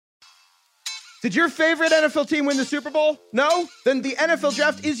Did your favorite NFL team win the Super Bowl? No? Then the NFL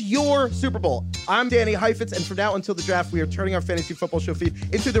Draft is your Super Bowl. I'm Danny Heifetz, and from now until the draft, we are turning our fantasy football show feed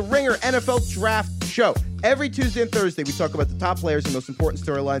into the Ringer NFL Draft Show. Every Tuesday and Thursday, we talk about the top players and most important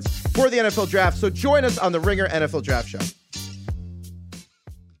storylines for the NFL Draft. So join us on the Ringer NFL Draft Show.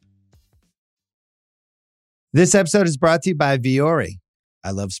 This episode is brought to you by Vuori.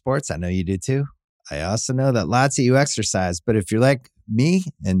 I love sports. I know you do too. I also know that lots of you exercise, but if you're like me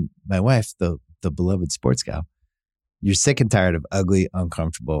and my wife, the beloved sports gal, you're sick and tired of ugly,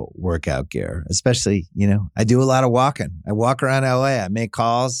 uncomfortable workout gear. Especially, I do a lot of walking. I walk around LA. I make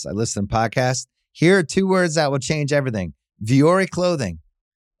calls. I listen to podcasts. Here are two words that will change everything. Vuori Clothing,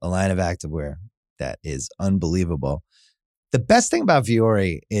 a line of activewear that is unbelievable. The best thing about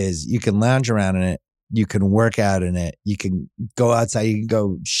Vuori is you can lounge around in it. You can work out in it. You can go outside. You can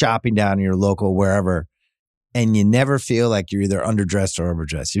go shopping down in your local, wherever. And you never feel like you're either underdressed or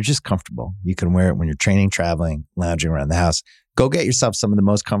overdressed. You're just comfortable. You can wear it when you're training, traveling, lounging around the house. Go get yourself some of the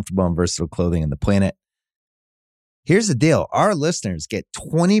most comfortable and versatile clothing on the planet. Here's the deal. Our listeners get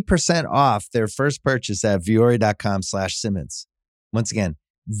 20% off their first purchase at vuori.com/Simmons. Once again,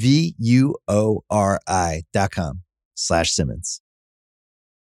 VUORI.com/Simmons.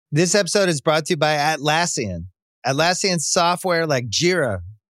 This episode is brought to you by Atlassian. Atlassian software like Jira,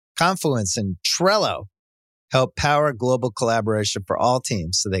 Confluence, and Trello help power global collaboration for all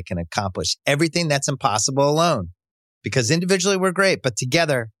teams so they can accomplish everything that's impossible alone. Because individually we're great, but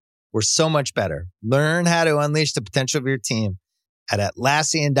together we're so much better. Learn how to unleash the potential of your team at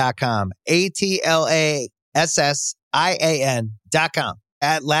Atlassian.com. Atlassian.com.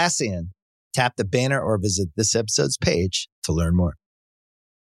 Atlassian. Tap the banner or visit this episode's page to learn more.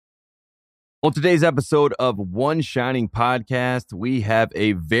 On today's episode of One Shining Podcast, we have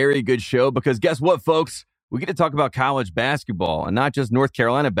a very good show because guess what, folks? We get to talk about college basketball and not just North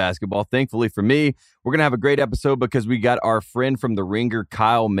Carolina basketball. Thankfully for me, we're going to have a great episode because we got our friend from the Ringer,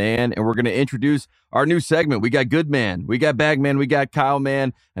 Kyle Mann, and we're going to introduce our new segment. We got Good Man, we got Bag Man, we got Kyle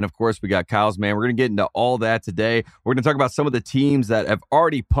Mann, and of course, we got Kyle's Man. We're going to get into all that today. We're going to talk about some of the teams that have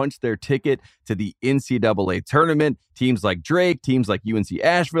already punched their ticket to the NCAA tournament. Teams like Drake, teams like UNC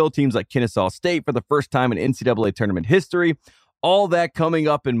Asheville, teams like Kennesaw State for the first time in NCAA tournament history. All that coming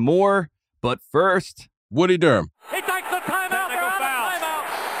up and more. But first, Woody Durham. He takes the timeout. Technical foul. Timeout.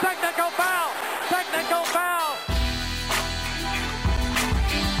 Technical foul. Technical foul.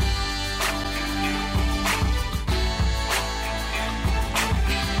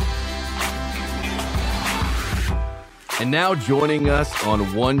 And now joining us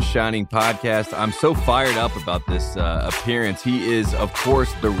on One Shining Podcast, I'm so fired up about this appearance. He is, of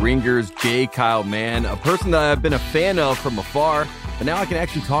course, the Ringer's J. Kyle Mann, a person that I've been a fan of from afar, but now I can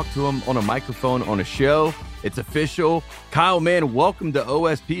actually talk to him on a microphone on a show. It's official. Kyle Mann, welcome to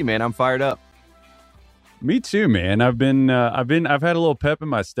OSP, man. I'm fired up. Me too, man. I've had a little pep in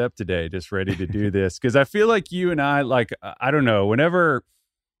my step today, just ready to do this because I feel like you and I, I don't know, whenever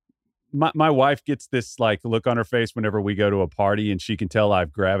my wife gets this look on her face whenever we go to a party and she can tell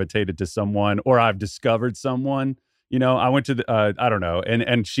I've gravitated to someone or I've discovered someone. I went to I don't know,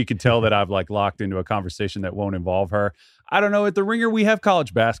 and she could tell that I've locked into a conversation that won't involve her. I don't know. At the Ringer, we have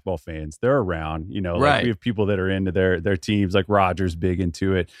college basketball fans. They're around, right. We have people that are into their teams, like Roger's big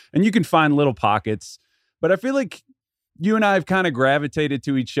into it, and you can find little pockets. But I feel like you and I have kind of gravitated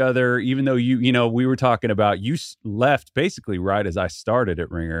to each other, even though we were talking about you left basically right as I started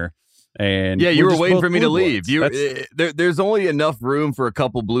at Ringer. And yeah, you were waiting for me to leave. There's only enough room for a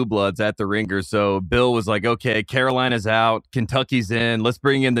couple blue bloods at the Ringer. So Bill was like, okay, Carolina's out, Kentucky's in. Let's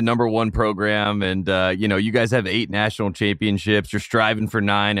bring in the number one program. And, you guys have 8 national championships. You're striving for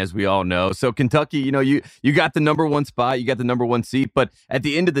 9, as we all know. So Kentucky, you got the number one spot. You got the number one seat. But at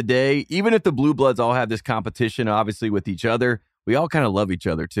the end of the day, even if the blue bloods all have this competition, obviously, with each other, we all kind of love each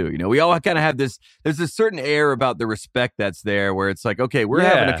other too. We all kind of have there's this certain air about the respect that's there where it's like, okay, we're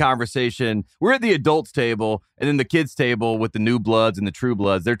having a conversation. We're at the adults table and then the kids table with the new bloods and the true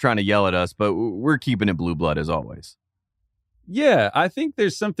bloods. They're trying to yell at us, but we're keeping it blue blood as always. Yeah, I think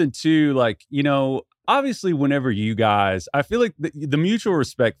there's something to obviously whenever you guys, I feel like the mutual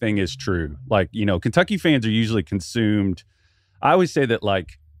respect thing is true. Kentucky fans are usually consumed. I always say that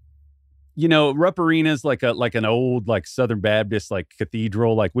Rupp Arena's like an old Southern Baptist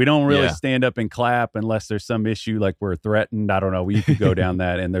cathedral. We don't really stand up and clap unless there's some issue we're threatened. I don't know. We could go down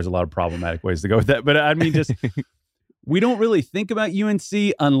that, and there's a lot of problematic ways to go with that. But I mean, just we don't really think about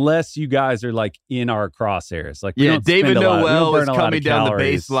UNC unless you guys are in our crosshairs. David Noel is coming down the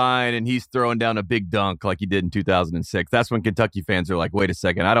baseline and he's throwing down a big dunk like he did in 2006. That's when Kentucky fans are like, wait a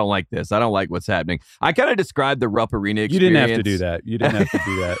second, I don't like this. I don't like what's happening. I kind of described the Rupp Arena experience. You didn't have to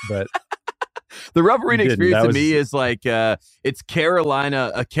do that. But The Rupp Arena Didn't. experience That to was- me is like it's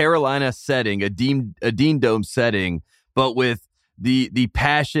a Carolina setting, a Dean Dome setting, but with the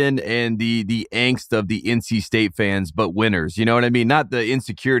passion and the angst of the NC State fans, but winners. You know what I mean? Not the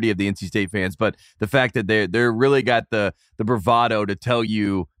insecurity of the NC State fans, but the fact that they're really got the bravado to tell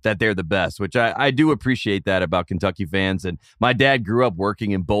you that they're the best, which I do appreciate that about Kentucky fans. And my dad grew up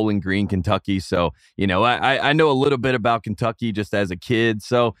working in Bowling Green, Kentucky, so you know I know a little bit about Kentucky just as a kid.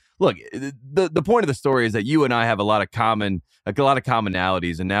 So look, the point of the story is that you and I have a lot of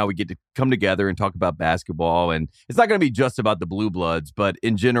commonalities, and now we get to come together and talk about basketball. And it's not going to be just about the Blue Bloods, but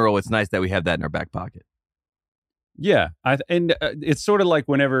in general, it's nice that we have that in our back pocket. Yeah, it's sort of like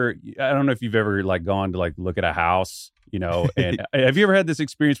whenever, I don't know if you've ever like gone to like look at a house, you know, and have you ever had this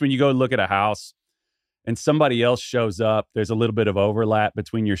experience when you go look at a house and somebody else shows up, there's a little bit of overlap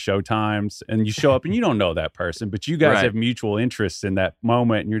between your show times, and you show up and you don't know that person, but you guys Right. have mutual interests in that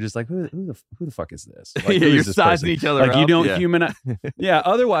moment, and you're just like, who the fuck is this? Like, Yeah, who is you're this sizing person? each other like you up, don't yeah. humanize. Yeah,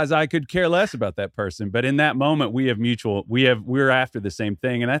 otherwise I could care less about that person, but in that moment we're after the same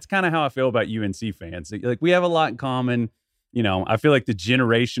thing, and that's kind of how I feel about UNC fans. Like we have a lot in common. You know, I feel like the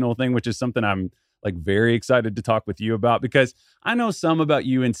generational thing, which is something I'm like very excited to talk with you about, because I know some about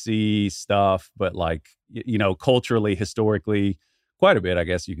UNC stuff, but like, you know, culturally, historically, quite a bit, I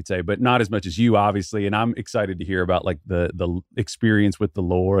guess you could say, but not as much as you, obviously. And I'm excited to hear about like the experience with the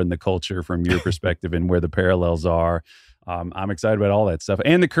lore and the culture from your perspective and where the parallels are. I'm excited about all that stuff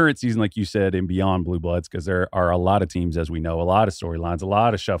and the current season, like you said, and beyond Blue Bloods, because there are a lot of teams, as we know, a lot of storylines, a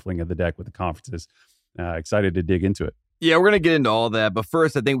lot of shuffling of the deck with the conferences. Excited to dig into it. Yeah, we're going to get into all that. But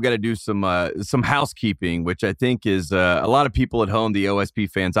first, I think we got to do some housekeeping, which I think is a lot of people at home, the OSP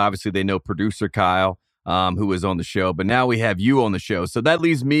fans, obviously they know producer Kyle, who was on the show. But now we have you on the show. So that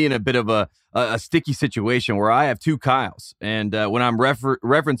leaves me in a bit of a sticky situation where I have two Kyles. And when I'm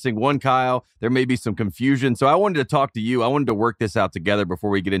referencing one Kyle, there may be some confusion. So I wanted to talk to you. I wanted to work this out together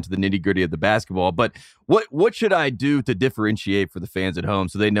before we get into the nitty-gritty of the basketball. But what should I do to differentiate for the fans at home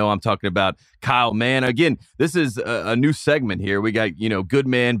so they know I'm talking about Kyle Mann? Again, this is a new segment here. We got, good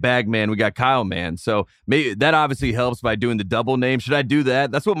man, bag man. We got Kyle Mann. So maybe that obviously helps by doing the double name. Should I do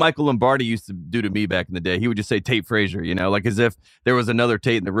that? That's what Michael Lombardi used to do to me back in the day. He would just say Tate Frazier, like as if there was another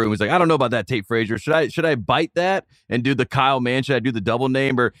Tate in the room. He's like, I don't know about that Tate Frazier. Should I bite that and do the Kyle Mann? Should I do the double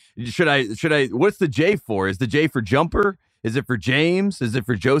name, or should I what's the J for? Is the J for jumper? Is it for James? Is it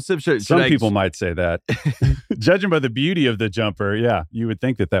for Joseph? Some people might say that. Judging by the beauty of the jumper, yeah, you would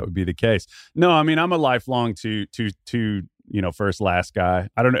think that would be the case. No, I mean, I'm a lifelong two first last guy.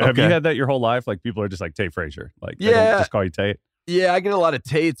 I don't know. Have you had that your whole life? Like people are just like Tate Frazier. Like they don't just call you Tate. Yeah, I get a lot of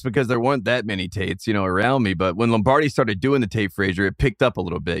Tates because there weren't that many Tates, around me. But when Lombardi started doing the Tate Frazier, it picked up a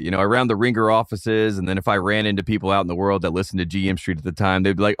little bit, around the Ringer offices. And then if I ran into people out in the world that listened to GM Street at the time,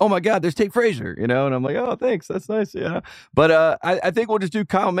 they'd be like, oh my God, there's Tate Frazier, and I'm like, oh, thanks. That's nice. Yeah. But I think we'll just do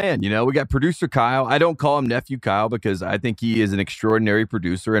Kyle Mann. We got producer Kyle. I don't call him nephew Kyle because I think he is an extraordinary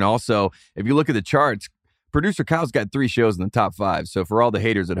producer. And also, if you look at the charts, producer Kyle's got 3 shows in the top 5. So for all the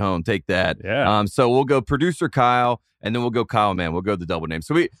haters at home, take that. Yeah. So we'll go producer Kyle, and then we'll go Kyle Mann. We'll go the double name.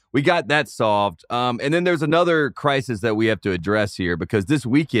 So we got that solved. And then there's another crisis that we have to address here because this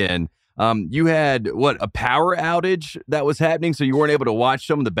weekend you had a power outage that was happening, so you weren't able to watch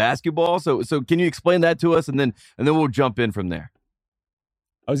some of the basketball. So can you explain that to us, and then we'll jump in from there.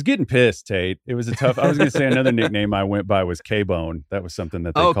 I was getting pissed, Tate. It was I was going to say another nickname I went by was K-Bone. That was something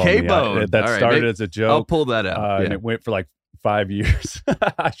that they called K-Bone. me. That started as a joke. I'll pull that out. And it went for like 5 years.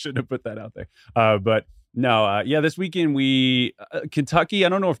 I shouldn't have put that out there. But no, this weekend Kentucky, I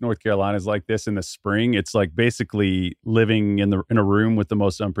don't know if North Carolina is like this in the spring. It's like basically living in a room with the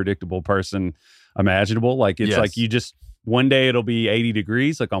most unpredictable person imaginable. Like it's like you just, one day it'll be 80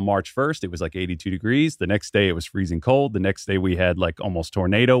 degrees. Like on March 1st, it was like 82 degrees. The next day it was freezing cold. The next day we had like almost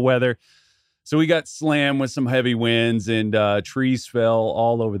tornado weather. So we got slammed with some heavy winds and trees fell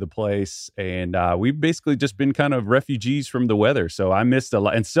all over the place. And we've basically just been kind of refugees from the weather. So I missed a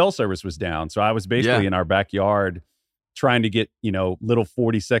lot. And cell service was down. So I was basically in our backyard trying to get, little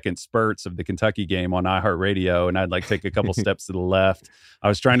 40-second spurts of the Kentucky game on iHeartRadio. And I'd like take a couple steps to the left. I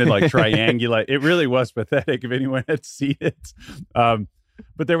was trying to like triangulate. It really was pathetic if anyone had seen it.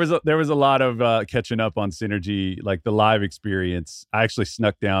 But there was a lot of catching up on Synergy, like the live experience. I actually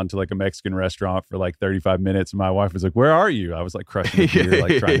snuck down to like a Mexican restaurant for like 35 minutes. And my wife was like, where are you? I was like crushing a beer,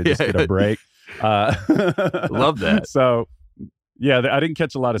 like trying to just get a break. Love that. So yeah, I didn't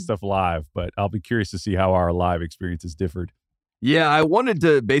catch a lot of stuff live, but I'll be curious to see how our live experiences differed. Yeah, I wanted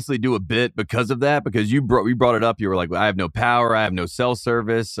to basically do a bit because of that, because you brought it up. You were like, I have no power. I have no cell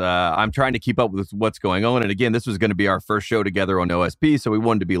service. I'm trying to keep up with what's going on. And again, this was going to be our first show together on OSP, so we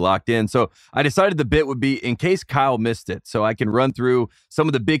wanted to be locked in. So I decided the bit would be in case Kyle missed it, so I can run through some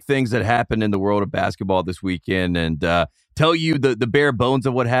of the big things that happened in the world of basketball this weekend and tell you the bare bones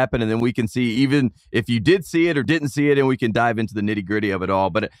of what happened. And then we can see even if you did see it or didn't see it, and we can dive into the nitty gritty of it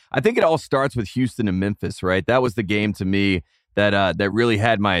all. But I think it all starts with Houston and Memphis, right? That was the game to me that really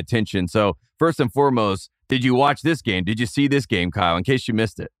had my attention. So first and foremost, did you watch this game? Did you see this game, Kyle, in case you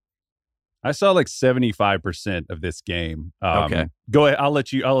missed it? I saw like 75% of this game. Okay. Go ahead. I'll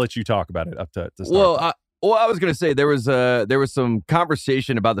let you talk about it up to start. Well, I was going to say there was some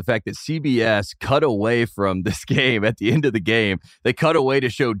conversation about the fact that CBS cut away from this game at the end of the game. They cut away to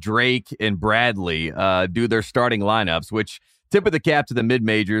show Drake and Bradley do their starting lineups, which tip of the cap to the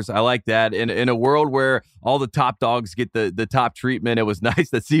mid-majors. I like that. In a world where all the top dogs get the top treatment, it was nice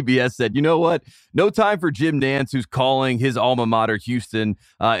that CBS said, you know what? No time for Jim Nantz, who's calling his alma mater, Houston,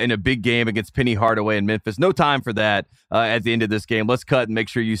 in a big game against Penny Hardaway in Memphis. No time for that at the end of this game. Let's cut and make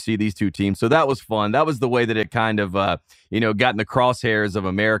sure you see these two teams. So that was fun. That was the way that it kind of, got in the crosshairs of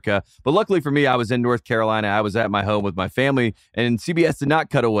America. But luckily for me, I was in North Carolina. I was at my home with my family, and CBS did not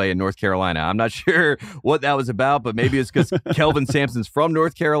cut away in North Carolina. I'm not sure what that was about, but maybe it's because Kelvin Sampson's from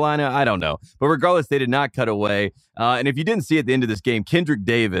North Carolina. I don't know. But regardless, they did not cut away. And if you didn't see at the end of this game, Kendrick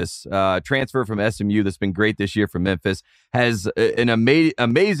Davis, transfer from SMU that's been great this year from Memphis, has an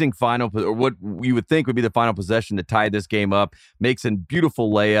amazing final, or what you would think would be the final possession to tie this game up, makes a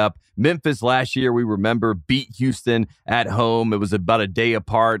beautiful layup. Memphis last year, we remember, beat Houston at home. It was about a day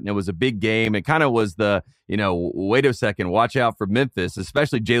apart, and it was a big game. It kind of was the, wait a second, watch out for Memphis,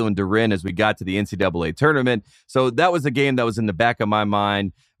 especially Jalen Duren as we got to the NCAA tournament. So that was a game that was in the back of my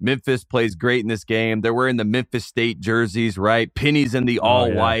mind. Memphis plays great in this game. They're wearing the Memphis State jerseys, right? Penny's in the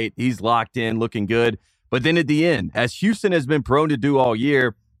all-white. He's locked in, looking good. But then at the end, as Houston has been prone to do all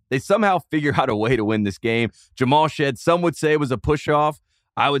year, they somehow figure out a way to win this game. Jamal Shead, some would say it was a push-off.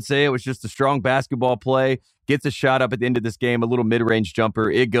 I would say it was just a strong basketball play. Gets a shot up at the end of this game, a little mid-range jumper.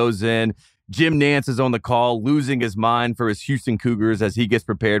 It goes in. Jim Nantz is on the call, losing his mind for his Houston Cougars as he gets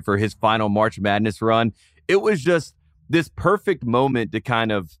prepared for his final March Madness run. It was just this perfect moment to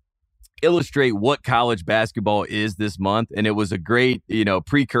kind of illustrate what college basketball is this month. And it was a great,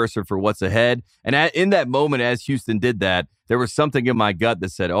 precursor for what's ahead. And in that moment, as Houston did that, there was something in my gut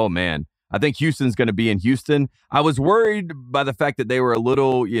that said, oh man, I think Houston's going to be in Houston. I was worried by the fact that they were a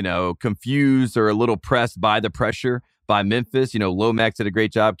little, confused or a little pressed by the pressure by Memphis. Lomax did a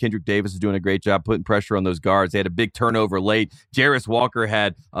great job. Kendrick Davis is doing a great job putting pressure on those guards. They had a big turnover late. Jarris Walker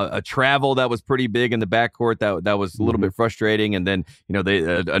had a travel that was pretty big in the backcourt. That was a little bit frustrating. And then, they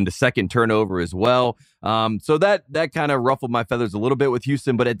on the second turnover as well. So that kind of ruffled my feathers a little bit with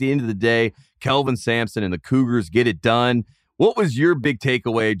Houston. But at the end of the day, Kelvin Sampson and the Cougars get it done. What was your big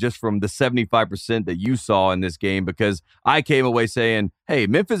takeaway just from the 75% that you saw in this game? Because I came away saying, hey,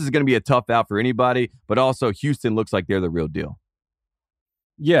 Memphis is going to be a tough out for anybody, but also Houston looks like they're the real deal.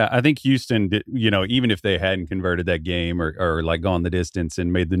 Yeah, I think Houston, even if they hadn't converted that game or like gone the distance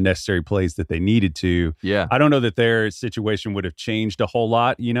and made the necessary plays that they needed to, I don't know that their situation would have changed a whole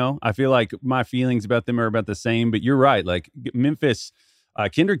lot. I feel like my feelings about them are about the same, but you're right. Like Memphis,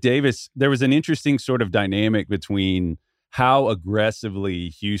 Kendrick Davis, there was an interesting sort of dynamic between how aggressively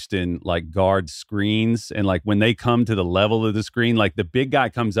Houston like guards screens, and like when they come to the level of the screen, like the big guy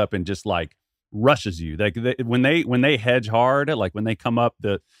comes up and just like rushes you. Like when they hedge hard, like when they come up,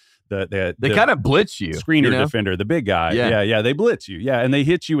 they kind of blitz you, screener defender, the big guy, they blitz you, and they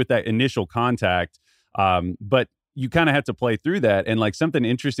hit you with that initial contact. But you kind of have to play through that. And like something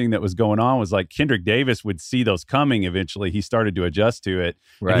interesting that was going on was like Kendrick Davis would see those coming. Eventually he started to adjust to it.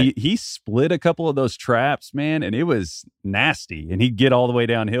 Right. And he split a couple of those traps, man. And it was nasty, and he'd get all the way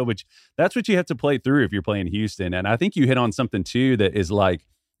downhill, which that's what you have to play through if you're playing Houston. And I think you hit on something too, that is like,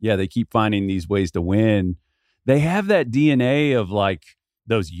 they keep finding these ways to win. They have that DNA of like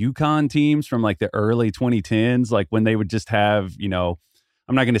those UConn teams from like the early 2010s, like when they would just have,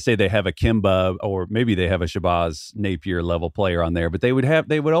 I'm not going to say they have a Kimba, or maybe they have a Shabazz Napier level player on there, but they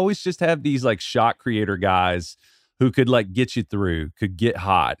would always just have these like shot creator guys who could like get you through, could get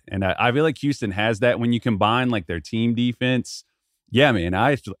hot. And I feel like Houston has that when you combine like their team defense. Yeah, man,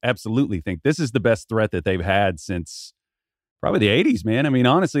 I absolutely think this is the best threat that they've had since probably the 80s, man. I mean,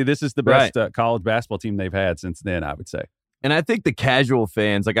 honestly, this is the best college basketball team they've had since then, I would say. And I think the casual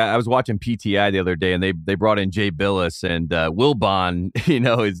fans, like I was watching PTI the other day, and they brought in Jay Billis, and Wilbon,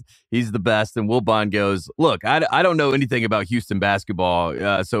 he's the best. And Wilbon goes, look, I don't know anything about Houston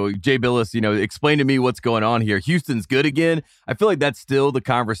basketball. So Jay Billis, explain to me what's going on here. Houston's good again. I feel like that's still the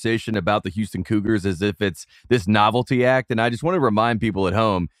conversation about the Houston Cougars, as if it's this novelty act. And I just want to remind people at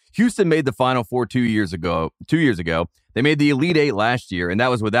home, Houston made the Final Four 2 years ago. They made the Elite Eight last year, and that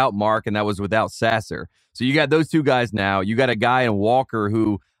was without Mark, and that was without Sasser. So you got those two guys now. You got a guy in Walker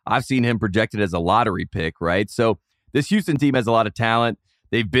who I've seen him projected as a lottery pick, right? So this Houston team has a lot of talent.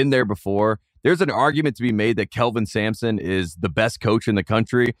 They've been there before. There's an argument to be made that Kelvin Sampson is the best coach in the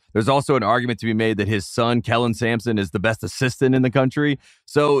country. There's also an argument to be made that his son, Kellen Sampson, is the best assistant in the country.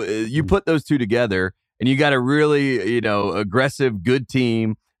 So you put those two together, and you got a really, aggressive, good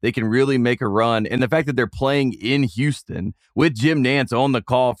team. They can really make a run. And the fact that they're playing in Houston with Jim Nantz on the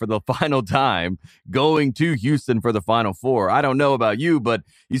call for the final time, going to Houston for the Final Four. I don't know about you, but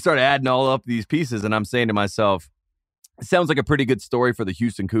you start adding all up these pieces, and I'm saying to myself, it sounds like a pretty good story for the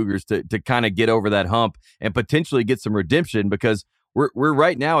Houston Cougars to kind of get over that hump and potentially get some redemption, because we're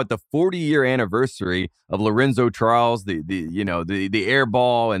right now at the 40-year anniversary of Lorenzo Charles, the air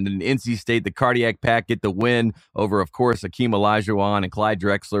ball, and then NC State, the cardiac pack, get the win over, of course, Hakeem Olajuwon and Clyde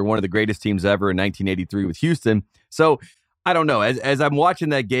Drexler, one of the greatest teams ever in 1983 with Houston. So I don't know. As I'm watching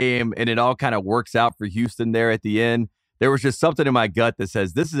that game and it all kind of works out for Houston there at the end, there was just something in my gut that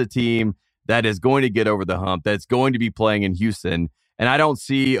says this is a team that is going to get over the hump, that's going to be playing in Houston. And I don't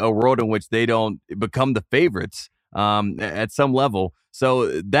see a world in which they don't become the favorites at some level.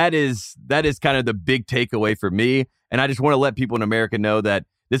 So that is kind of the big takeaway for me. And I just want to let people in America know that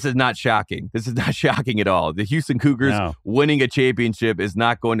this is not shocking. This is not shocking at all. The Houston Cougars winning a championship is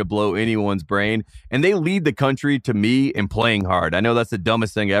not going to blow anyone's brain. And they lead the country, to me, in playing hard. I know that's the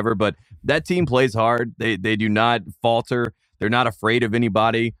dumbest thing ever, but that team plays hard. They do not falter. They're not afraid of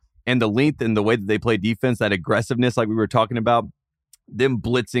anybody. And the length and the way that they play defense, that aggressiveness like we were talking about, them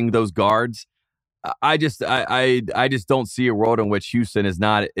blitzing those guards, I just don't see a world in which Houston is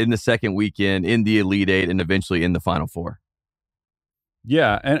not in the second weekend, in the Elite Eight, and eventually in the Final Four.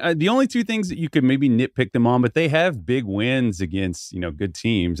 Yeah, and the only two things that you could maybe nitpick them on, but they have big wins against good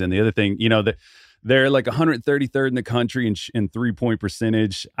teams. And the other thing, they're like 133rd in the country in 3-point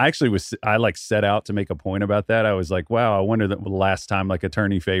percentage. I set out to make a point about that. I was like, wow, I wonder the last time like a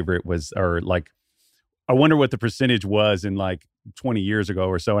tourney favorite was, or like, I wonder what the percentage was in like 20 years ago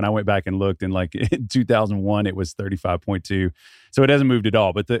or so. And I went back and looked, and like in 2001, it was 35.2. So it hasn't moved at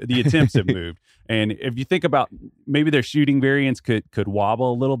all, but the attempts have moved. And if you think about maybe their shooting variance could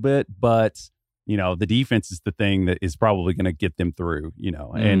wobble a little bit, but the defense is the thing that is probably going to get them through,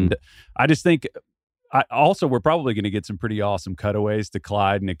 and I just think we're probably going to get some pretty awesome cutaways to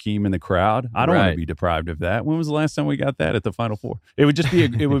Clyde and Hakeem in the crowd. I don't want to be deprived of that. When was the last time we got that at the Final Four? It would just be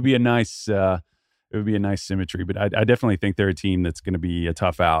it would be a nice symmetry, but I definitely think they're a team that's going to be a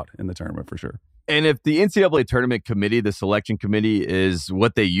tough out in the tournament for sure. And if the NCAA tournament committee, the selection committee, is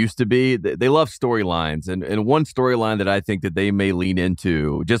what they used to be, they love storylines. And one storyline that I think that they may lean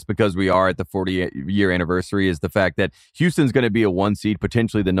into, just because we are at the 40-year anniversary, is the fact that Houston's going to be a 1 seed,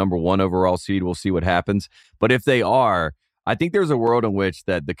 potentially the number 1 overall seed. We'll see what happens. But if they are, I think there's a world in which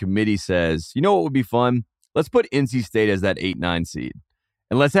that the committee says, you know what would be fun? Let's put NC State as that 8-9 seed.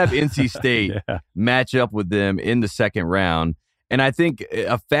 And let's have NC State match up with them in the second round. And I think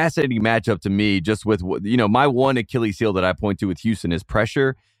a fascinating matchup to me, just with, my one Achilles heel that I point to with Houston is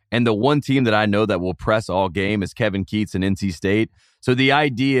pressure. And the one team that I know that will press all game is Kevin Keatts and NC State. So the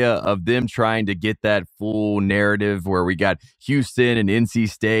idea of them trying to get that full narrative where we got Houston and NC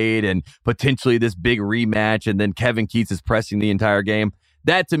State and potentially this big rematch, and then Kevin Keatts is pressing the entire game,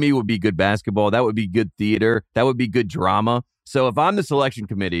 that to me would be good basketball. That would be good theater. That would be good drama. So if I'm the selection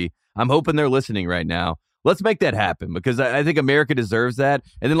committee, I'm hoping they're listening right now. Let's make that happen, because I think America deserves that.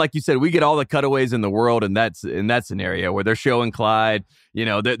 And then, like you said, we get all the cutaways in the world, and that's in that scenario where they're showing Clyde.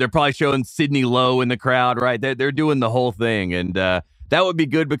 They're probably showing Sidney Lowe in the crowd, right? They're doing the whole thing, and that would be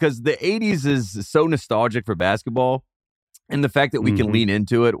good, because the 80s is so nostalgic for basketball, and the fact that we can lean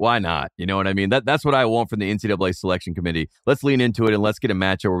into it, why not? You know what I mean? That's what I want from the NCAA selection committee. Let's lean into it, and let's get a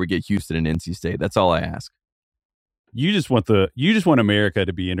matchup where we get Houston and NC State. That's all I ask. You just want America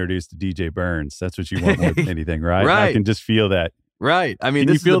to be introduced to DJ Burns. That's what you want more than anything, right? Right. I can just feel that. Right. I mean,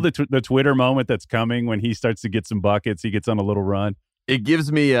 can you feel the Twitter moment that's coming when he starts to get some buckets? He gets on a little run. It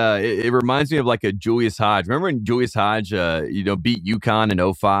gives me, it reminds me of like a Julius Hodge. Remember when Julius Hodge, beat UConn in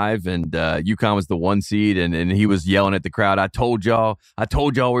 2005 and UConn was the 1 seed and he was yelling at the crowd, I told y'all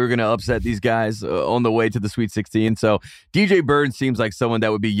we were going to upset these guys on the way to the Sweet 16. So DJ Bird seems like someone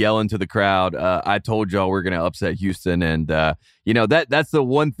that would be yelling to the crowd, I told y'all we're going to upset Houston. And, that's the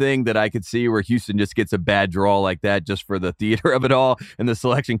one thing that I could see where Houston just gets a bad draw like that just for the theater of it all. And the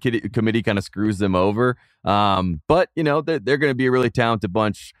selection committee kind of screws them over. But they're going to be a really talented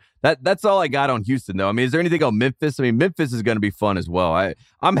bunch. That's all I got on Houston, though. I mean, is there anything on Memphis? I mean, Memphis is going to be fun as well.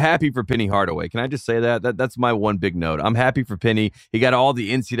 I'm happy for Penny Hardaway. Can I just say that's my one big note. I'm happy for Penny. He got all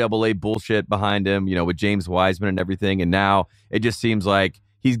the NCAA bullshit behind him, with James Wiseman and everything, and now it just seems like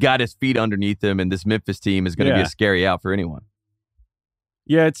he's got his feet underneath him, and this Memphis team is going to be a scary out for anyone.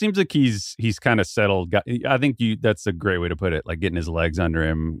 Yeah, it seems like he's kind of settled. I think that's a great way to put it, like getting his legs under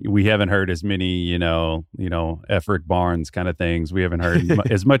him. We haven't heard as many, Efric Barnes kind of things. We haven't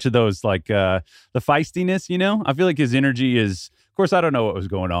heard as much of those, like the feistiness, I feel like his energy is, of course, I don't know what was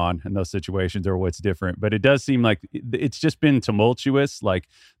going on in those situations or what's different, but it does seem like it's just been tumultuous, like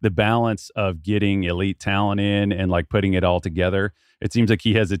the balance of getting elite talent in and like putting it all together. It seems like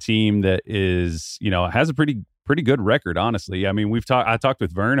he has a team that is, has a pretty good record, honestly. I mean, I talked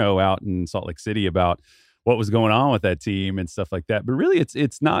with Verno out in Salt Lake City about what was going on with that team and stuff like that. But really,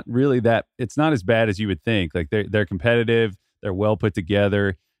 it's not really that. It's not as bad as you would think. Like they're competitive. They're well put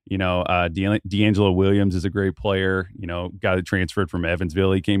together. D'Angelo Williams is a great player. Guy that transferred from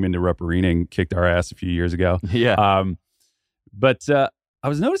Evansville. He came into Rupp Arena and kicked our ass a few years ago. Yeah. But I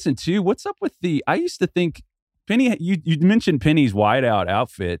was noticing too. What's up with I used to think Penny. You mentioned Penny's wideout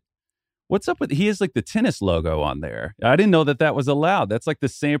outfit. What's up with, he has like the tennis logo on there. I didn't know that was allowed. That's like the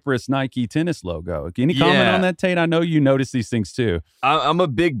Sampras Nike tennis logo. Any comment on that, Tate? I know you notice these things too. I'm a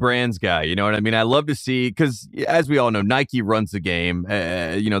big brands guy. You know what I mean? I love to see, because as we all know, Nike runs the game.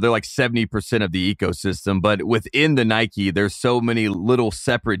 They're like 70% of the ecosystem, but within the Nike, there's so many little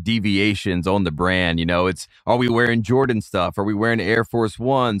separate deviations on the brand. Are we wearing Jordan stuff? Are we wearing Air Force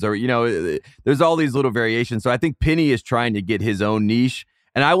Ones? Or, there's all these little variations. So I think Penny is trying to get his own niche.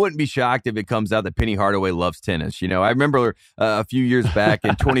 And I wouldn't be shocked if it comes out that Penny Hardaway loves tennis. I remember a few years back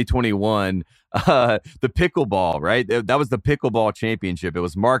in 2021, the pickleball, right? That was the pickleball championship. It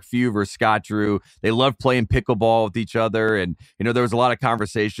was Mark Few versus Scott Drew. They loved playing pickleball with each other. And, there was a lot of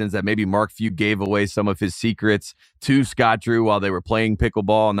conversations that maybe Mark Few gave away some of his secrets to Scott Drew while they were playing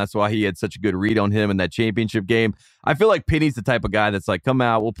pickleball. And that's why he had such a good read on him in that championship game. I feel like Penny's the type of guy that's like, come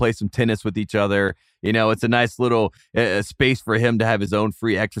out, we'll play some tennis with each other. It's a nice little space for him to have his own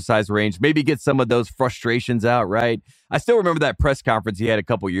free exercise range, maybe get some of those frustrations out, right? I still remember that press conference he had a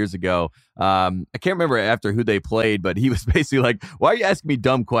couple years ago. I can't remember after who they played, but he was basically like, why are you asking me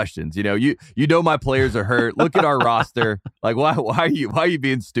dumb questions? My players are hurt. Look at our roster. Like, why are you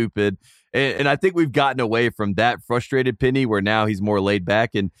being stupid? And I think we've gotten away from that frustrated Penny, where now he's more laid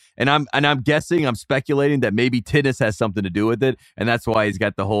back. And I'm guessing, I'm speculating that maybe tennis has something to do with it, and that's why he's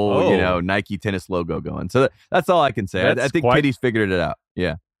got the whole Nike tennis logo going. So that's all I can say. I think Penny's figured it out.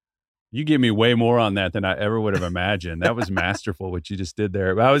 Yeah. You give me way more on that than I ever would have imagined. That was masterful what you just did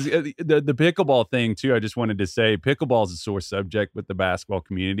there. But I was the pickleball thing too. I just wanted to say pickleball is a sore subject with the basketball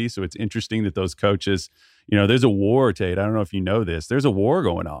community. So it's interesting that those coaches, there's a war, Tate. I don't know if you know this. There's a war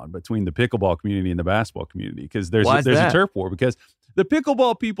going on between the pickleball community and the basketball community, because there's a turf war, because the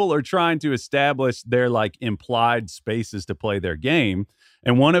pickleball people are trying to establish their like implied spaces to play their game.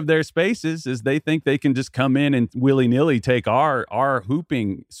 And one of their spaces is they think they can just come in and willy-nilly take our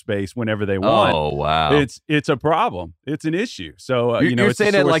hooping space whenever they want. Oh, wow. It's a problem. It's an issue. So, you're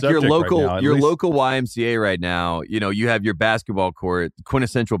saying that like your local local YMCA right now, you have your basketball court,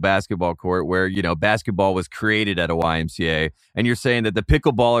 quintessential basketball court where, basketball was created at a YMCA. And you're saying that the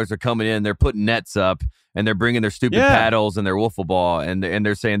pickleballers are coming in, they're putting nets up, and they're bringing their stupid paddles and their wiffle ball, and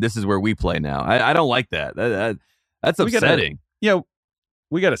they're saying this is where we play now. I don't like that. That's upsetting.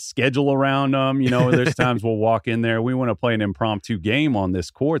 We got a schedule around them. There's times we'll walk in there. We want to play an impromptu game on this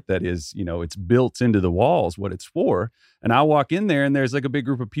court that is, it's built into the walls, what it's for. And I walk in there and there's like a big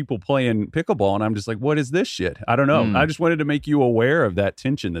group of people playing pickleball. And I'm just like, what is this shit? I don't know. I just wanted to make you aware of that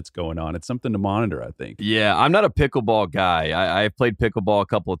tension that's going on. It's something to monitor, I think. Yeah, I'm not a pickleball guy. I've played pickleball a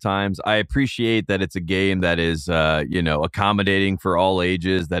couple of times. I appreciate that it's a game that is, accommodating for all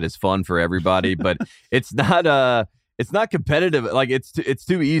ages, that is fun for everybody. But it's not competitive. Like it's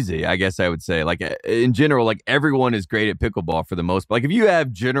too easy, I guess I would say. Like in general, like everyone is great at pickleball for the most part. Like if you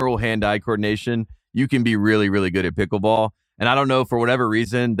have general hand-eye coordination, you can be really, really good at pickleball. And I don't know, for whatever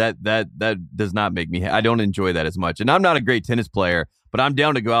reason, that does not make me. I don't enjoy that as much. And I'm not a great tennis player, but I'm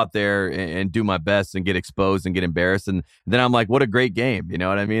down to go out there and do my best and get exposed and get embarrassed. And then I'm like, what a great game. You know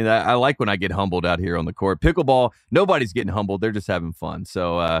what I mean? I like when I get humbled out here on the court. Pickleball, nobody's getting humbled. They're just having fun.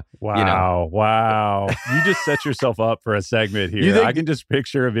 So, Wow. You just set yourself up for a segment here. I can just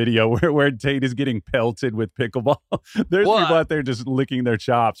picture a video where Tate is getting pelted with pickleball. There's people out there just licking their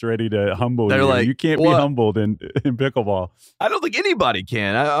chops ready to humble you. Like, you can't be humbled in pickleball. I don't think anybody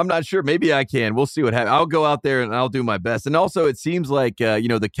can. I'm not sure. Maybe I can. We'll see what happens. I'll go out there and I'll do my best. And also, it seems like,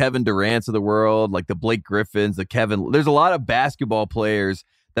 the Kevin Durant's of the world, like the Blake Griffins, there's a lot of basketball players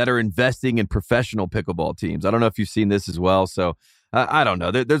that are investing in professional pickleball teams. I don't know if you've seen this as well. So I don't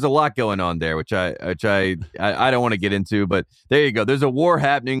know. There's a lot going on there, which I don't want to get into, but there you go. There's a war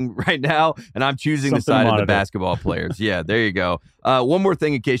happening right now, and I'm choosing the side of the basketball players. Yeah, there you go. One more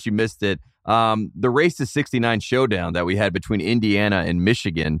thing in case you missed it. The Race to 69 showdown that we had between Indiana and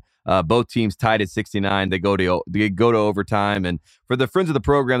Michigan. Both teams tied at 69. They go to overtime. And for the friends of the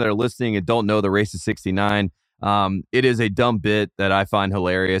program that are listening and don't know the Race to 69, it is a dumb bit that I find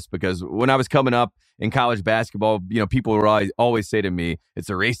hilarious because when I was coming up in college basketball, people would always say to me, it's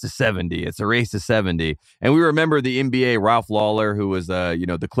a race to 70. It's a race to 70. And we remember the NBA, Ralph Lawler, who was,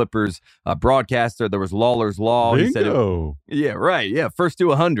 the Clippers broadcaster. There was Lawler's Law. Bingo. He said, yeah, right. Yeah. First to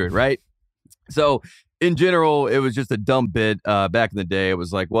 100, right? So in general, it was just a dumb bit back in the day. It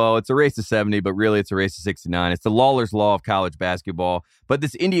was like, well, it's a race to 70, but really it's a race to 69. It's the Lawler's Law of college basketball. But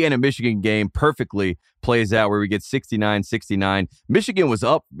this Indiana-Michigan game perfectly plays out where we get 69-69. Michigan was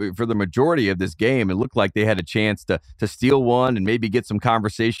up for the majority of this game. It looked like they had a chance to steal one and maybe get some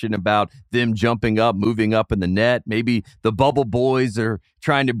conversation about them jumping up, moving up in the net. Maybe the Bubble Boys are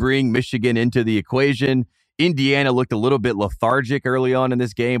trying to bring Michigan into the equation. Indiana looked a little bit lethargic early on in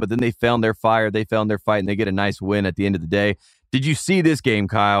this game, but then they found their fire, they found their fight, and they get a nice win at the end of the day. Did you see this game,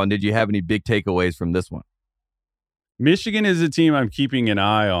 Kyle, and did you have any big takeaways from this one? Michigan is a team I'm keeping an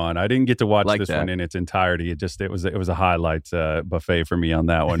eye on. I didn't get to watch this one in its entirety. It was a highlights buffet for me on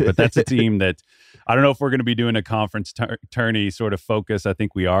that one. But that's a team that I don't know if we're going to be doing a conference tourney sort of focus. I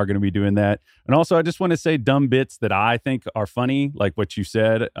think we are going to be doing that. And also, I just want to say dumb bits that I think are funny, like what you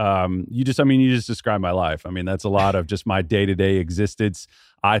said. You just described my life. I mean, that's a lot of just my day-to-day existence.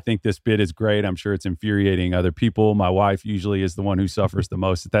 I think this bit is great. I'm sure it's infuriating other people. My wife usually is the one who suffers the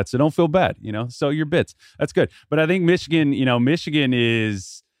most at that. So don't feel bad, So your bits. That's good. But I think Michigan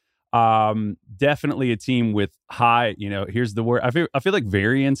is definitely a team with high, here's the word. I feel like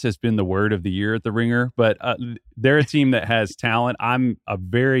variance has been the word of the year at the Ringer, but they're a team that has talent. I'm a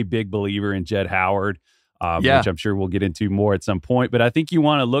very big believer in Jett Howard, which I'm sure we'll get into more at some point. But I think you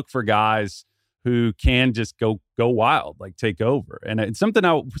want to look for guys who can just go wild, like take over. And it's something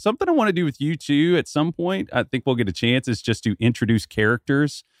I want to do with you too at some point. I think we'll get a chance is just to introduce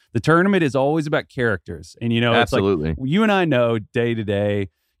characters. The tournament is always about characters. And, absolutely. It's like you and I know day to day,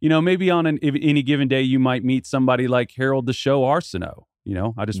 maybe on any given day, you might meet somebody like Harold the Show Arsenault.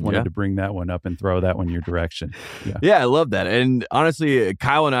 I just wanted to bring that one up and throw that one your direction. Yeah, I love that. And honestly,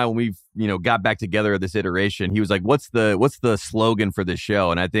 Kyle and I, when we've got back together at this iteration, he was like, "What's the slogan for this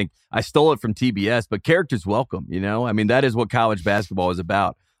show?" And I think I stole it from TBS, but characters welcome. I mean, that is what college basketball is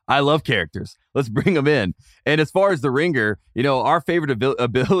about. I love characters. Let's bring them in. And as far as the Ringer, our favorite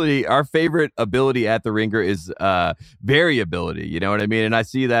ability at the Ringer is variability. You know what I mean? And I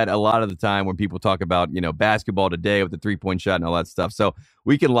see that a lot of the time when people talk about, basketball today with the 3-point shot and all that stuff. So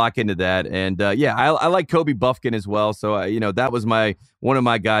we can lock into that. And I like Kobe Buffkin as well. So, that was one of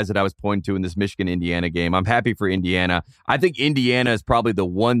my guys that I was pointing to in this Michigan-Indiana game. I'm happy for Indiana. I think Indiana is probably the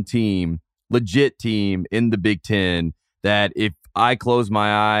one legit team in the Big Ten that if I close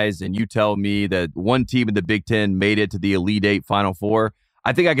my eyes and you tell me that one team in the Big Ten made it to the Elite Eight Final Four,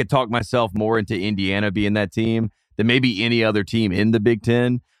 I think I could talk myself more into Indiana being that team than maybe any other team in the Big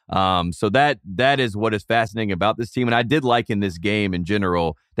Ten. So that is what is fascinating about this team. And I did like in this game in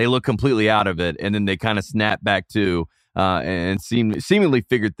general, they look completely out of it, and then they kind of snap back to and seemingly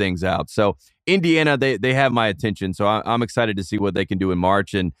figured things out. So Indiana, they have my attention. So I'm excited to see what they can do in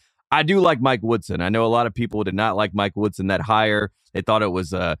March. And I do like Mike Woodson. I know a lot of people did not like Mike Woodson that hire. They thought it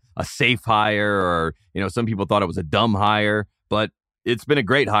was a safe hire, or some people thought it was a dumb hire. But it's been a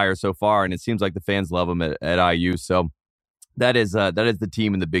great hire so far, and it seems like the fans love him at IU. So that is the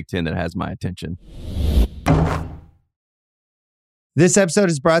team in the Big Ten that has my attention. This episode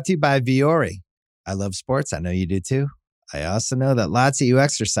is brought to you by Viore. I love sports. I know you do too. I also know that lots of you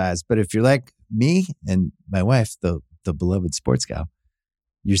exercise, but if you're like me and my wife, the beloved sports gal,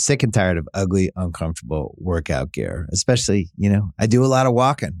 you're sick and tired of ugly, uncomfortable workout gear. Especially, I do a lot of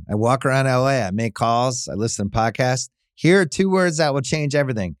walking. I walk around LA. I make calls. I listen to podcasts. Here are 2 words that will change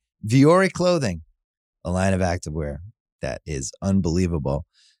everything. Viore Clothing, a line of activewear. that is unbelievable.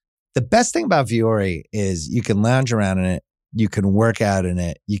 The best thing about Vuori is you can lounge around in it. You can work out in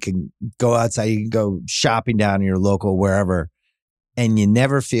it. You can go outside. You can go shopping down in your local, wherever. And you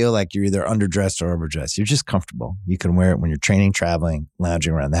never feel like you're either underdressed or overdressed. You're just comfortable. You can wear it when you're training, traveling,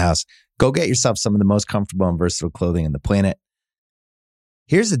 lounging around the house. Go get yourself some of the most comfortable and versatile clothing on the planet.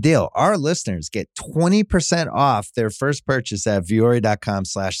 Here's the deal. Our listeners get 20% off their first purchase at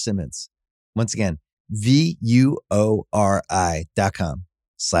vuori.com/Simmons. Once again,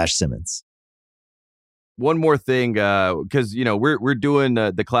 VUORI.com/Simmons. One more thing, because we're doing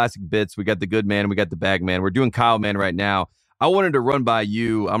the classic bits. We got the good man, we got the bag man. We're doing Kyle Man right now. I wanted to run by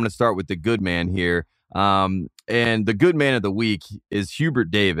you. I'm going to start with the good man here, and the good man of the week is Hubert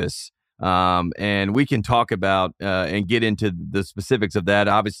Davis. And we can talk about and get into the specifics of that.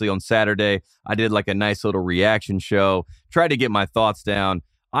 Obviously, on Saturday, I did like a nice little reaction show, tried to get my thoughts down.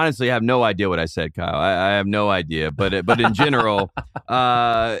 Honestly, I have no idea what I said, Kyle. I have no idea. But in general,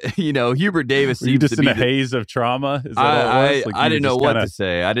 Hubert Davis Were you seems just to in be a haze of trauma? Is that all it was? Like I didn't know what to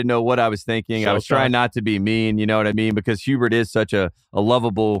say. I didn't know what I was thinking. I was trying not to be mean, you know what I mean? Because Hubert is such a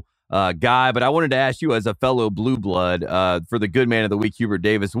lovable guy. But I wanted to ask you, as a fellow blue blood, for the good man of the week, Hubert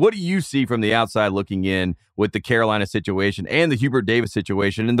Davis, what do you see from the outside looking in with the Carolina situation and the Hubert Davis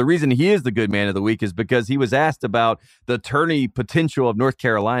situation? And the reason he is the good man of the week is because he was asked about the tourney potential of North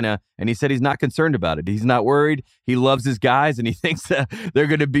Carolina, and he said he's not concerned about it. He's not worried. He loves his guys, and he thinks that they're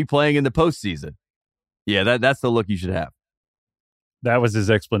going to be playing in the postseason. Yeah, that's the look you should have. That was his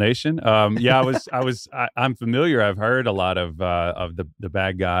explanation. I'm familiar. I've heard a lot of the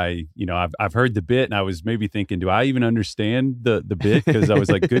bad guy. I've heard the bit, and I was maybe thinking, do I even understand the bit? Because I was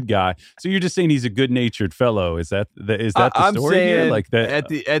like, good guy. So you're just saying he's a good-natured fellow. Is that the I'm story saying here? Like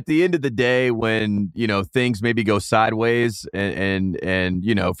that at the end of the day, when things maybe go sideways, and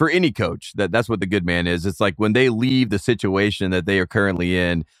for any coach, that's what the good man is. It's like when they leave the situation that they are currently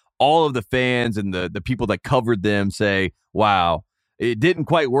in, all of the fans and the people that covered them say, wow, it didn't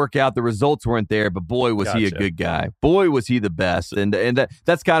quite work out. The results weren't there, but boy, was he a good guy. Boy, was he the best. And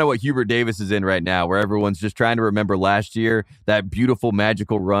that's kind of what Hubert Davis is in right now, where everyone's just trying to remember last year, that beautiful,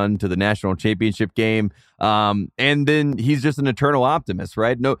 magical run to the national championship game. And then he's just an eternal optimist,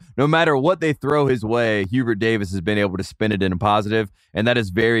 right? No matter what they throw his way, Hubert Davis has been able to spin it in a positive, and that is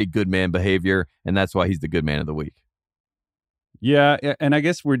very good man behavior, and that's why he's the good man of the week. Yeah, and I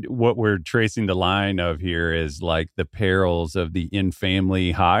guess what we're tracing the line of here is like the perils of the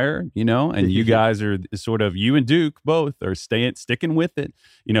in-family hire, and you guys are sort of, you and Duke both are sticking with it.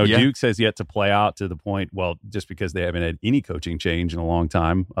 Duke says yet to play out to the point, well, just because they haven't had any coaching change in a long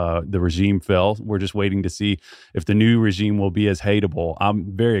time. The regime fell. We're just waiting to see if the new regime will be as hateable.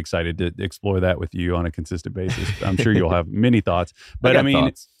 I'm very excited to explore that with you on a consistent basis. I'm sure you'll have many thoughts. But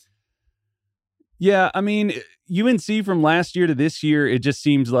thoughts. Yeah, UNC from last year to this year, it just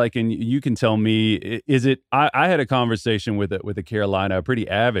seems like, and you can tell me, is it? I had a conversation with a pretty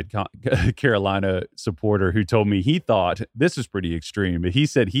avid Carolina supporter who told me he thought, this is pretty extreme, but he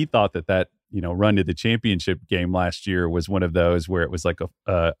said he thought that run to the championship game last year was one of those where it was like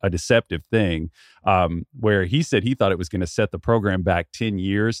a deceptive thing, where he said he thought it was going to set the program back 10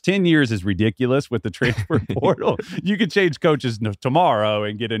 years. 10 years is ridiculous with the transfer portal. You could change coaches tomorrow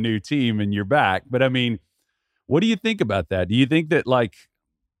and get a new team and you're back. But what do you think about that? Do you think that,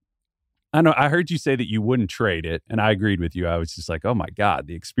 I heard you say that you wouldn't trade it, and I agreed with you. I was just like, oh my God,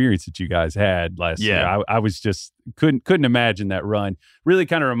 the experience that you guys had last year. I was just couldn't imagine that run. Really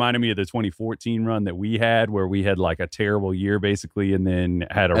kind of reminded me of the 2014 run that we had, where we had like a terrible year basically, and then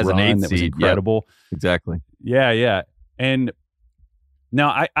had a run that was incredible. Yep. Exactly. Yeah. And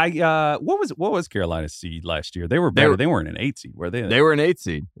now what was Carolina's seed last year? They were better. They weren't an 8 seed, were they? They were an 8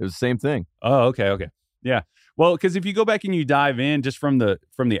 seed. It was the same thing. Oh, okay. Yeah. Well, because if you go back and you dive in just from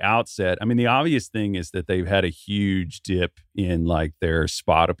the outset, the obvious thing is that they've had a huge dip in like their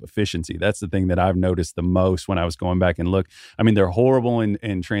spot up efficiency. That's the thing that I've noticed the most when I was going back and look. They're horrible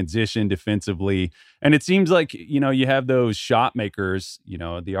in transition defensively. And it seems like, you have those shot makers, the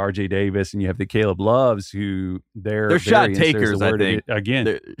RJ Davis, and you have the Caleb Loves, who they're shot takers, I think. Again,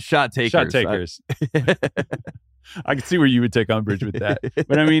 they're shot takers. Shot takers. I can see where you would take umbrage with that.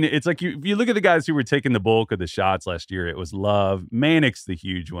 But it's like if you look at the guys who were taking the bulk of the shots last year, it was Love, Mannix, the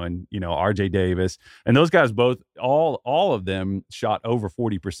huge one, RJ Davis. And those guys both, all of them shot over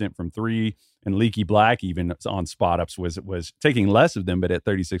 40% from three. And Leaky Black, even on spot ups, was taking less of them, but at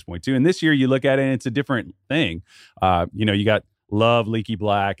 36.2. And this year you look at it and it's a different thing. You got Love, Leaky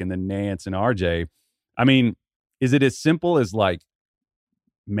Black, and then Nance and RJ. Is it as simple as like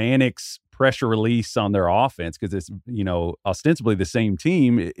Mannix pressure release on their offense because it's, ostensibly the same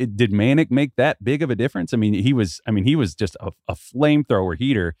team. Did Manek make that big of a difference? I mean, he was just a flamethrower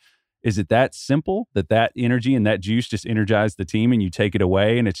heater. Is it that simple that energy and that juice just energized the team and you take it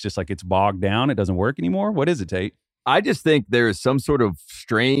away and it's just like it's bogged down? It doesn't work anymore? What is it, Tate? I just think there is some sort of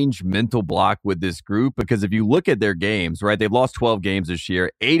strange mental block with this group because if you look at their games, right, they've lost 12 games this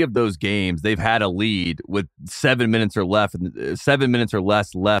year. 8 of those games, they've had a lead with 7 minutes or less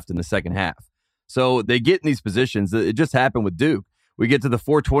left in the second half. So they get in these positions. It just happened with Duke. We get to the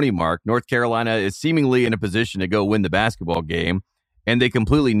 420 mark. North Carolina is seemingly in a position to go win the basketball game, and they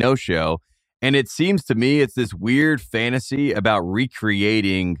completely no-show. And it seems to me it's this weird fantasy about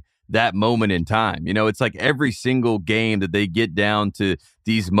recreating that moment in time. It's like every single game that they get down to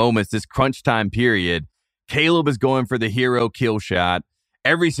these moments, this crunch time period, Caleb is going for the hero kill shot.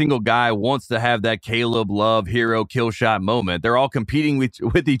 Every single guy wants to have that Caleb Love hero kill shot moment. They're all competing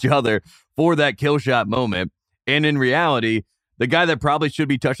with each other for that kill shot moment. And in reality, the guy that probably should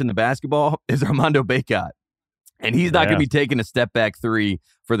be touching the basketball is Armando Bacot. And he's not going to be taking a step back three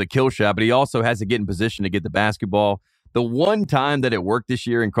for the kill shot, but he also has to get in position to get the basketball. The one time that it worked this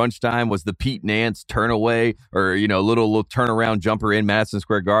year in crunch time was the Pete Nance turn away or, little turnaround jumper in Madison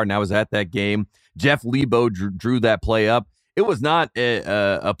Square Garden. I was at that game. Jeff Lebo drew that play up. It was not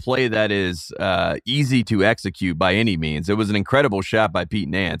a play that is easy to execute by any means. It was an incredible shot by Pete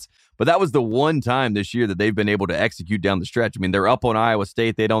Nance. But that was the one time this year that they've been able to execute down the stretch. I mean, they're up on Iowa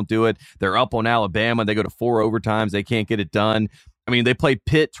State. They don't do it. They're up on Alabama. They go to 4 overtimes. They can't get it done. I mean, they played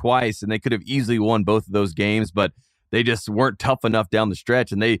Pitt twice, and they could have easily won both of those games, but they just weren't tough enough down the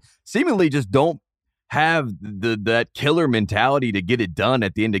stretch, and they seemingly just don't have that killer mentality to get it done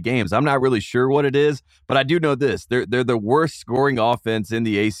at the end of games. I'm not really sure what it is, but I do know this. They're the worst scoring offense in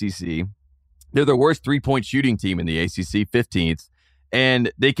the ACC. They're the worst three-point shooting team in the ACC, 15th,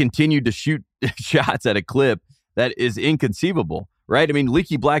 and they continue to shoot shots at a clip that is inconceivable, right? I mean,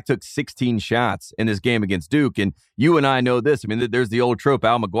 Leaky Black took 16 shots in this game against Duke, and you and I know this. I mean, there's the old trope,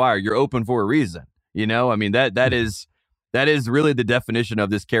 Al McGuire, you're open for a reason. I mean, that is really the definition of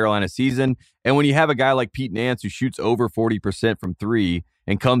this Carolina season. And when you have a guy like Pete Nance who shoots over 40% from three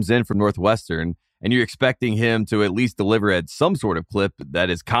and comes in from Northwestern, and you're expecting him to at least deliver at some sort of clip that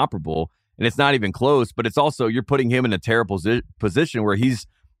is comparable, and it's not even close, but it's also you're putting him in a terrible position where he's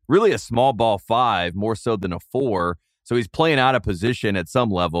really a small ball 5 more so than a 4. So he's playing out of position at some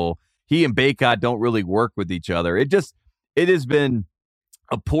level. He and Bacot don't really work with each other. It has been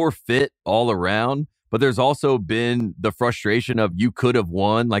a poor fit all around, but there's also been the frustration of you could have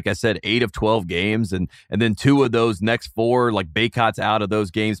won, like I said, 8 of 12 games, and then 2 of those next 4, like Bacot's out of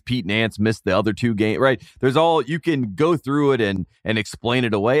those games. Pete Nance missed the other 2 games, right? You can go through it and explain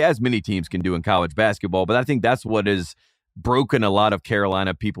it away, as many teams can do in college basketball, but I think that's what has broken a lot of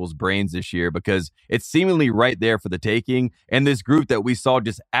Carolina people's brains this year because it's seemingly right there for the taking, and this group that we saw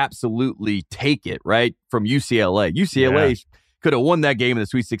just absolutely take it, right, from UCLA. UCLA could have won that game in the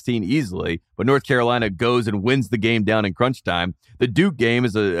Sweet 16 easily, but North Carolina goes and wins the game down in crunch time. The Duke game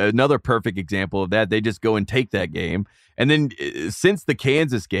is another perfect example of that. They just go and take that game. And then since the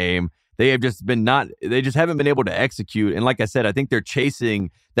Kansas game, they just haven't been able to execute. And like I said, I think they're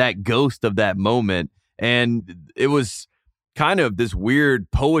chasing that ghost of that moment. And it was kind of this weird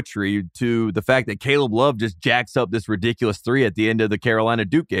poetry to the fact that Caleb Love just jacks up this ridiculous 3 at the end of the Carolina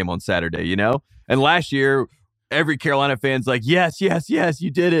Duke game on Saturday, And last year, every Carolina fan's like, yes, you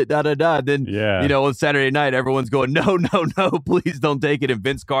did it, da-da-da. Then, on Saturday night, everyone's going, no, please don't take it. And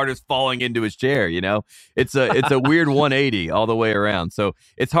Vince Carter's falling into his chair, It's a weird 180 all the way around. So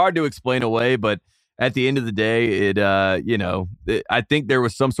it's hard to explain away, but at the end of the day, I think there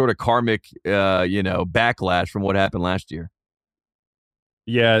was some sort of karmic, backlash from what happened last year.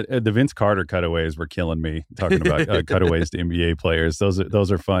 Yeah, the Vince Carter cutaways were killing me, talking about cutaways to NBA players.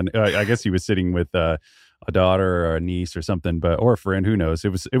 Those are fun. I guess he was sitting with a daughter or a niece or something, or a friend, who knows. It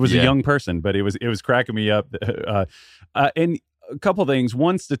was a young person, but it was cracking me up. And a couple things,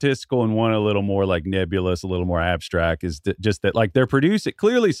 one statistical and one a little more like nebulous, a little more abstract, is just that like they're producing,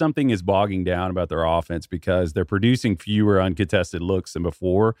 clearly something is bogging down about their offense because they're producing fewer uncontested looks than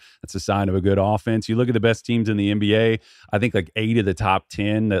before. That's a sign of a good offense. You look at the best teams in the NBA, I think like 8 of the top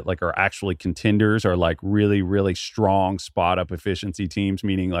 10 that like are actually contenders are like really, really strong spot up efficiency teams,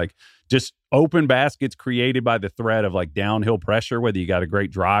 meaning like just open baskets created by the threat of like downhill pressure, whether you got a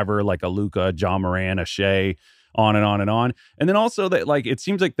great driver like a Luka, John Moran, a Shea, on and on and on. And then also that like it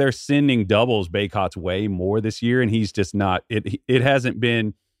seems like they're sending doubles Bacot's way more this year, and he's just not, it hasn't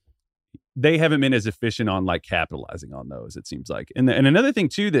been, they haven't been as efficient on like capitalizing on those, it seems like. And another thing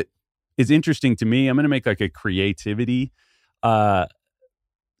too that is interesting to me, I'm going to make like a creativity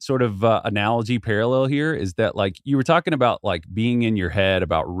sort of analogy parallel here is that, like, you were talking about like being in your head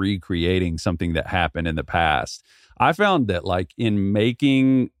about recreating something that happened in the past. I found that, like, in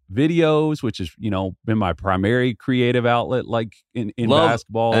making videos, which has, been my primary creative outlet, like in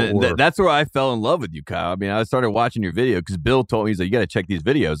basketball. That's where I fell in love with you, Kyle. I mean, I started watching your video because Bill told me, he's like, you got to check these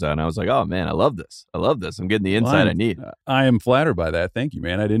videos out. And I was like, oh man, I love this. I'm getting the insight I need. I am flattered by that. Thank you,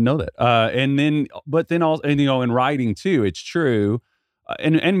 man. I didn't know that. But then also, in writing too, it's true.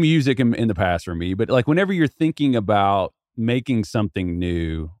 And music in the past for me, but like whenever you're thinking about making something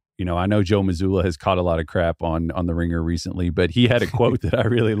new, I know Joe Mazzulla has caught a lot of crap on The Ringer recently, but he had a quote that I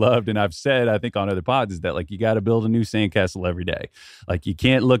really loved, and I've said, I think on other pods, is that like you got to build a new sandcastle every day. Like you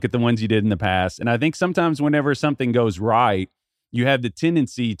can't look at the ones you did in the past. And I think sometimes whenever something goes right, you have the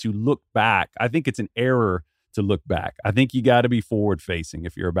tendency to look back. I think it's an error to look back. I think you got to be forward facing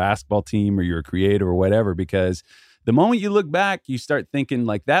if you're a basketball team or you're a creator or whatever, because the moment you look back, you start thinking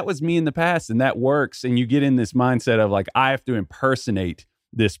like that was me in the past and that works. And you get in this mindset of like, I have to impersonate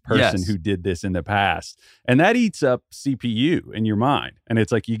this person who did this in the past. And that eats up CPU in your mind. And it's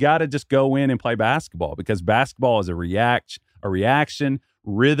like, you got to just go in and play basketball, because basketball is a reaction,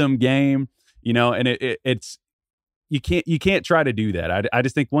 rhythm game, and it's, you can't try to do that. I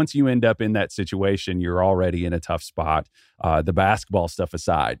just think once you end up in that situation, you're already in a tough spot. The basketball stuff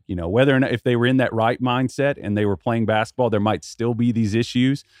aside, whether or not, if they were in that right mindset and they were playing basketball, there might still be these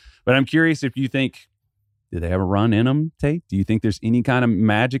issues. But I'm curious if you think, do they have a run in them, Tate? Do you think there's any kind of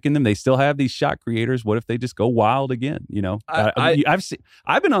magic in them? They still have these shot creators. What if they just go wild again?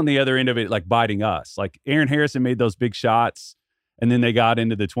 I've been on the other end of it, like biting us. Like Aaron Harrison made those big shots, and then they got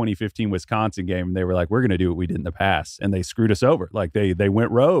into the 2015 Wisconsin game, and they were like, "We're going to do what we did in the past," and they screwed us over. Like they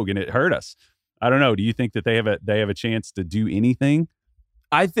went rogue, and it hurt us. I don't know. Do you think that they have a chance to do anything?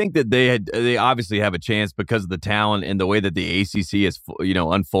 I think that they obviously have a chance because of the talent and the way that the ACC has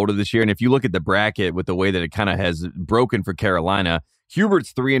unfolded this year. And if you look at the bracket with the way that it kind of has broken for Carolina,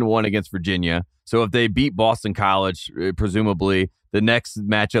 Hubert's 3-1 against Virginia. So if they beat Boston College, presumably the next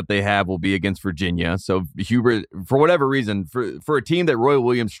matchup they have will be against Virginia. So Hubert, for whatever reason, for a team that Roy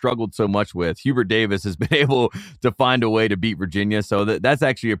Williams struggled so much with, Hubert Davis has been able to find a way to beat Virginia. So that's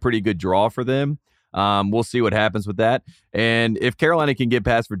actually a pretty good draw for them. We'll see what happens with that. And if Carolina can get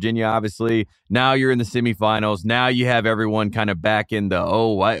past Virginia, obviously, now you're in the semifinals. Now you have everyone kind of back in the,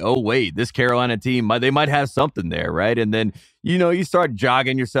 wait, this Carolina team, they might have something there, right? And then, you start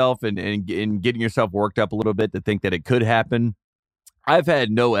jogging yourself and getting yourself worked up a little bit to think that it could happen. I've had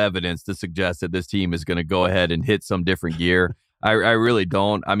no evidence to suggest that this team is going to go ahead and hit some different gear. I really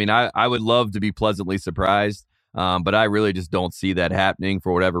don't. I mean, I would love to be pleasantly surprised, but I really just don't see that happening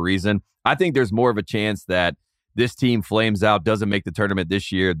for whatever reason. I think there's more of a chance that this team flames out, doesn't make the tournament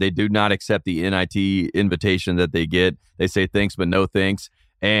this year. They do not accept the NIT invitation that they get. They say thanks, but no thanks.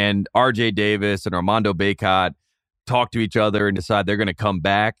 And RJ Davis and Armando Bacot talk to each other and decide they're going to come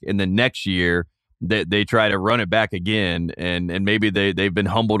back. And then next year, they try to run it back again. And maybe they've been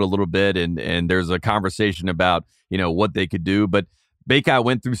humbled a little bit. And there's a conversation about, what they could do. But Bacot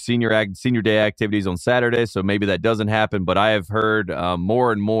went through senior day activities on Saturday, so maybe that doesn't happen. But I have heard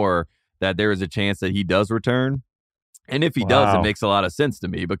more and more that there is a chance that he does return. And if he does, it makes a lot of sense to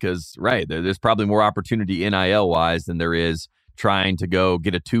me because, right, there's probably more opportunity NIL-wise than there is trying to go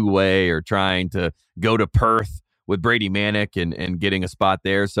get a two-way or trying to go to Perth with Brady Manick and getting a spot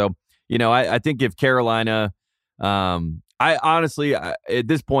there. So, I think if Carolina I honestly, at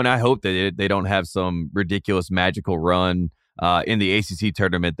this point, I hope that they don't have some ridiculous magical run in the ACC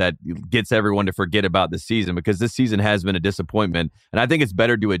tournament that gets everyone to forget about the season, because this season has been a disappointment. And I think it's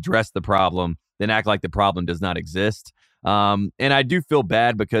better to address the problem than act like the problem does not exist. And I do feel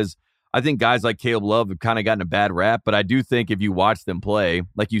bad because I think guys like Caleb Love have kind of gotten a bad rap, but I do think if you watch them play,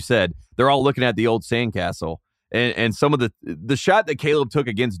 like you said, they're all looking at the old sandcastle. And some of the shot that Caleb took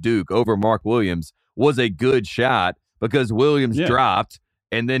against Duke over Mark Williams was a good shot because Williams dropped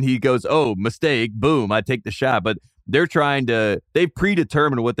and then he goes, oh, mistake, boom, I take the shot. But they've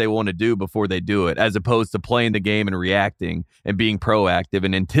predetermined what they want to do before they do it, as opposed to playing the game and reacting and being proactive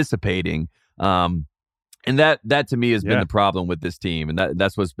and anticipating. And that to me has been the problem with this team. And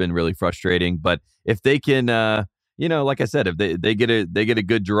that's what's been really frustrating. But if they can, like I said, if they get a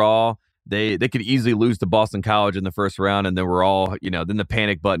good draw, they could easily lose to Boston College in the first round. And then we're all, then the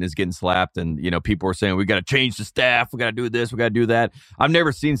panic button is getting slapped. And, people are saying, we got to change the staff. We got to do this. We got to do that. I've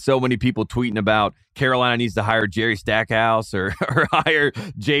never seen so many people tweeting about Carolina needs to hire Jerry Stackhouse or hire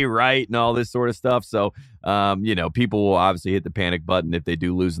Jay Wright and all this sort of stuff. So, people will obviously hit the panic button if they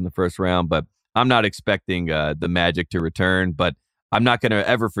do lose in the first round. But I'm not expecting the magic to return, but I'm not going to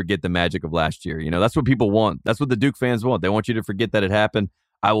ever forget the magic of last year. That's what people want. That's what the Duke fans want. They want you to forget that it happened.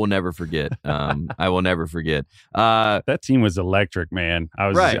 I will never forget. I will never forget. That team was electric, man. I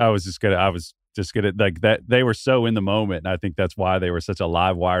was just gonna like that. They were so in the moment, and I think that's why they were such a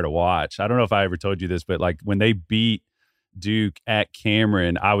live wire to watch. I don't know if I ever told you this, but like when they beat Duke at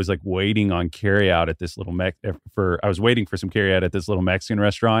Cameron, I was like waiting on carryout at this little I was waiting for some carryout at this little Mexican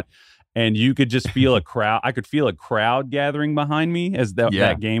restaurant, and you could just feel a crowd. I could feel a crowd gathering behind me as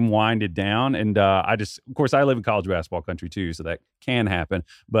that game winded down. And of course, I live in college basketball country too, so that can happen.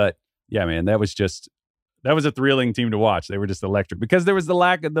 But yeah, man, that was a thrilling team to watch. They were just electric because there was the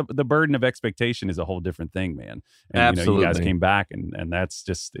lack of the burden of expectation is a whole different thing, man. And Absolutely. You guys came back, and that's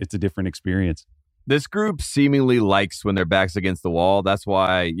just it's a different experience. This group seemingly likes when their back's against the wall. That's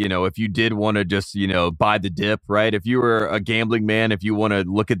why, if you did want to just, buy the dip, right? If you were a gambling man, if you want to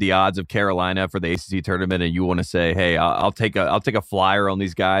look at the odds of Carolina for the ACC tournament and you want to say, hey, I'll take a flyer on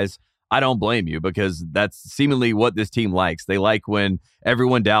these guys, I don't blame you, because that's seemingly what this team likes. They like when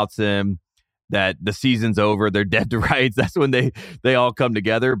everyone doubts them, that the season's over, they're dead to rights. That's when they all come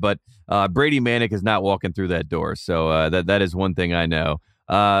together. But Brady Manek is not walking through that door. So that is one thing I know.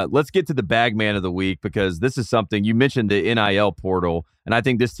 Let's get to the bag man of the week, because this is something you mentioned, the NIL portal, and I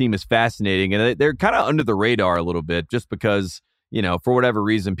think this team is fascinating, and they're kind of under the radar a little bit just because, for whatever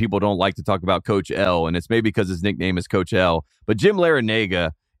reason, people don't like to talk about Coach L, and it's maybe because his nickname is Coach L, but Jim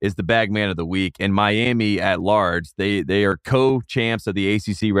Larrañaga is the bag man of the week, and Miami at large, they are co-champs of the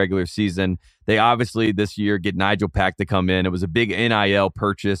ACC regular season. They obviously this year get Nigel Pack to come in. It was a big NIL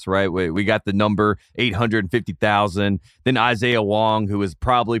purchase, right? We got the number 850,000. Then Isaiah Wong, who is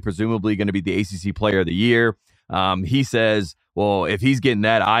presumably going to be the ACC Player of the Year. He says, well, if he's getting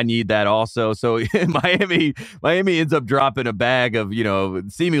that, I need that also. So Miami ends up dropping a bag of,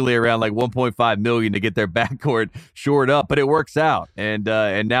 seemingly around like $1.5 million to get their backcourt shored up, but it works out. And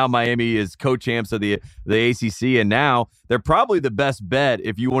now Miami is co-champs of the ACC, and now they're probably the best bet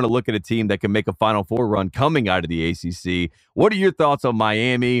if you want to look at a team that can make a Final Four run coming out of the ACC. What are your thoughts on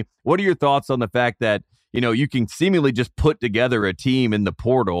Miami? What are your thoughts on the fact that, you can seemingly just put together a team in the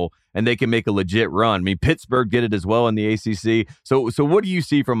portal and they can make a legit run? I mean, Pittsburgh did it as well in the ACC. So what do you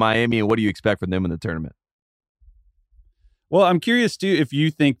see from Miami, and what do you expect from them in the tournament? Well, I'm curious too if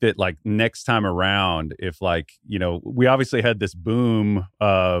you think that like next time around, if like, we obviously had this boom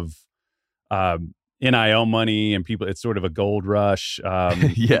of NIL money and people, it's sort of a gold rush.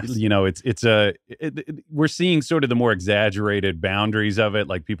 Yes. We're seeing sort of the more exaggerated boundaries of it.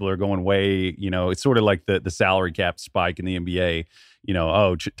 Like people are going way, it's sort of like the salary cap spike in the NBA.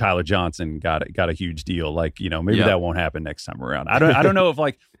 Tyler Johnson got a huge deal. Like, maybe that won't happen next time around. I don't know if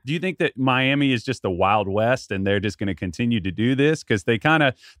like, do you think that Miami is just the Wild West and they're just going to continue to do this? Because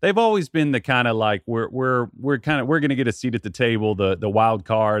they've always been the kind of like, we're going to get a seat at the table, the wild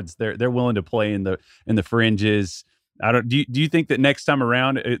cards. They're willing to play in the fringes. Do you think that next time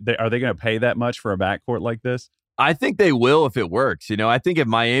around, are they going to pay that much for a backcourt like this? I think they will if it works. I think if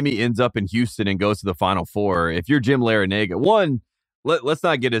Miami ends up in Houston and goes to the Final Four, if you're Jim Larrañaga, let's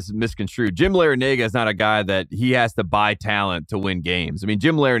not get as misconstrued. Jim Larrañaga is not a guy that he has to buy talent to win games. I mean,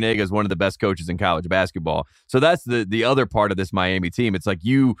 Jim Larrañaga is one of the best coaches in college basketball. So that's the other part of this Miami team. It's like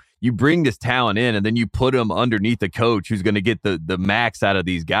you bring this talent in and then you put them underneath a coach who's going to get the max out of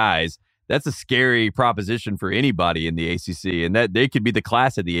these guys. That's a scary proposition for anybody in the ACC, and that they could be the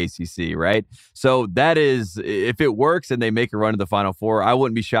class of the ACC, right? So that is, if it works and they make a run to the Final Four, I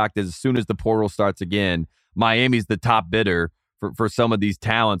wouldn't be shocked as soon as the portal starts again, Miami's the top bidder for some of these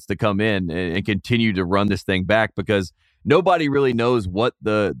talents to come in and continue to run this thing back, because nobody really knows what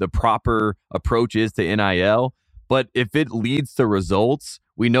the proper approach is to NIL. But if it leads to results,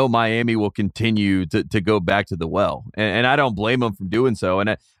 we know Miami will continue to go back to the well. And I don't blame them for doing so.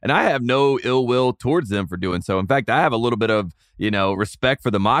 And I have no ill will towards them for doing so. In fact, I have a little bit of, respect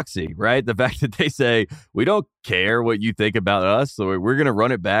for the moxie, right? The fact that they say, we don't care what you think about us, so we're going to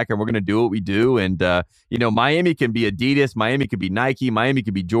run it back and we're going to do what we do. And, Miami can be Adidas, Miami could be Nike, Miami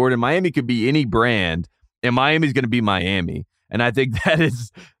could be Jordan, Miami could be any brand, and Miami's going to be Miami. And I think that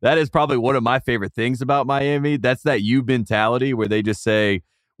is probably one of my favorite things about Miami. That's that you mentality where they just say,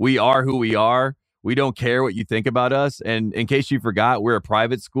 we are who we are. We don't care what you think about us. And in case you forgot, we're a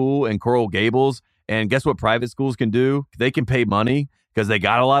private school in Coral Gables. And guess what private schools can do? They can pay money because they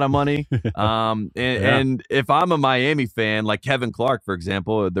got a lot of money. And if I'm a Miami fan, like Kevin Clark, for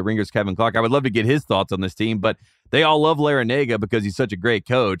example, the Ringers Kevin Clark, I would love to get his thoughts on this team. But they all love Larrañaga because he's such a great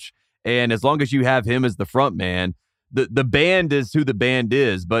coach. And as long as you have him as the front man, the band is who the band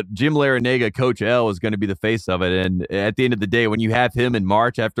is, but Jim Larrañaga, Coach L, is going to be the face of it. And at the end of the day, when you have him in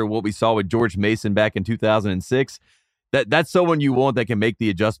March after what we saw with George Mason back in 2006, that's someone you want that can make the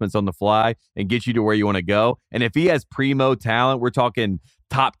adjustments on the fly and get you to where you want to go. And if he has primo talent, we're talking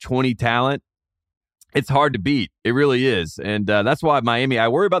top 20 talent, it's hard to beat. It really is. And that's why Miami, I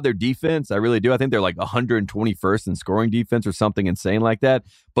worry about their defense. I really do. I think they're like 121st in scoring defense or something insane like that.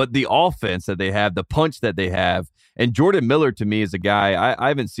 But the offense that they have, the punch that they have, and Jordan Miller to me is a guy, I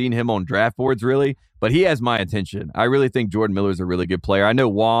haven't seen him on draft boards really, but he has my attention. I really think Jordan Miller is a really good player. I know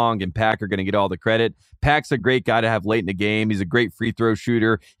Wong and Pack are going to get all the credit. Pack's a great guy to have late in the game. He's a great free throw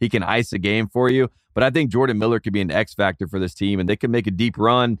shooter. He can ice a game for you. But I think Jordan Miller could be an X factor for this team, and they can make a deep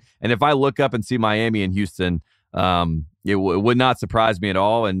run. And if I look up and see Miami and Houston, it would not surprise me at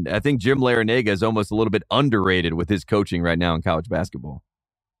all. And I think Jim Larrañaga is almost a little bit underrated with his coaching right now in college basketball.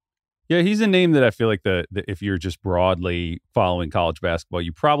 Yeah, he's a name that I feel like if you're just broadly following college basketball,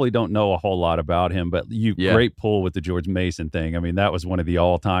 you probably don't know a whole lot about him. But great pull with the George Mason thing. I mean, that was one of the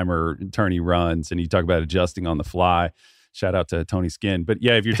all-timer tourney runs, and you talk about adjusting on the fly. Shout out to Tony Skinn. But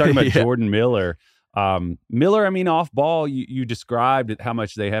yeah, if you're talking about Jordan Miller, I mean, off ball, you described how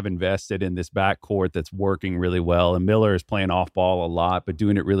much they have invested in this backcourt that's working really well. And Miller is playing off ball a lot, but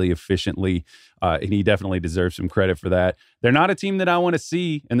doing it really efficiently. And he definitely deserves some credit for that. They're not a team that I want to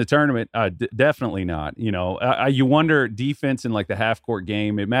see in the tournament. Definitely not. You know, you wonder defense in like the half court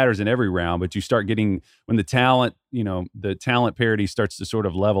game. It matters in every round, but you start getting when the talent parity starts to sort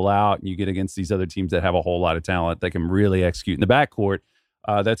of level out and you get against these other teams that have a whole lot of talent that can really execute in the backcourt.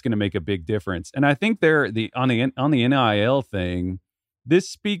 That's going to make a big difference. And I think on the NIL thing, this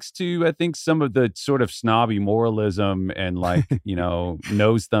speaks to, I think, some of the sort of snobby moralism and like,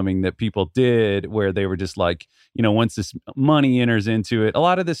 nose thumbing that people did where they were just like, once this money enters into it, a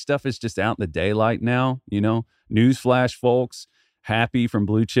lot of this stuff is just out in the daylight now, newsflash, folks. Happy from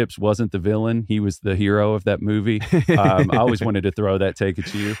Blue Chips wasn't the villain. He was the hero of that movie. I always wanted to throw that take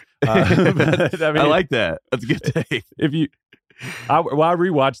at you. But, I like that. That's a good take. I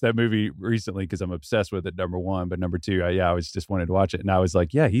rewatched that movie recently because I'm obsessed with it, number one. But number two, I was just wanted to watch it. And I was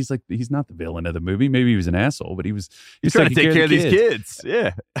like, yeah, he's not the villain of the movie. Maybe he was an assoul, but he's trying to take care of these kids.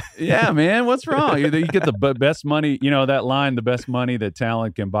 Yeah. Yeah, man. What's wrong? You get the best money, that line, the best money that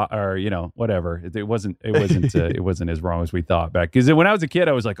talent can buy, or, whatever. It wasn't as wrong as we thought back. Because when I was a kid,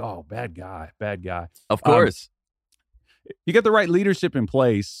 I was like, oh, bad guy. Of course. You get the right leadership in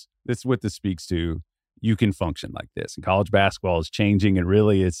place. That's what this speaks to. You can function like this. And college basketball is changing, and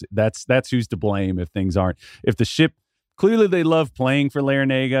really that's who's to blame if things aren't. If the ship, clearly they love playing for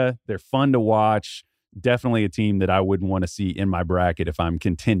Larrañaga. They're fun to watch. Definitely a team that I wouldn't want to see in my bracket if I'm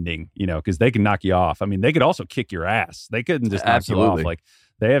contending, because they can knock you off. I mean, they could also kick your ass. They couldn't just knock you off. Like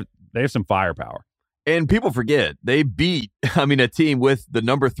they have some firepower. And people forget they beat, a team with the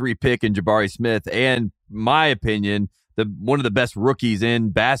number 3 pick in Jabari Smith, and my opinion, one of the best rookies in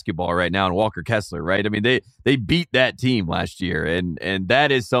basketball right now in Walker Kessler, right? I mean, they beat that team last year, and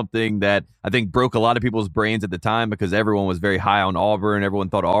that is something that I think broke a lot of people's brains at the time because everyone was very high on Auburn. Everyone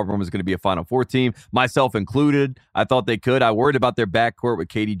thought Auburn was going to be a Final Four team, myself included. I thought they could. I worried about their backcourt with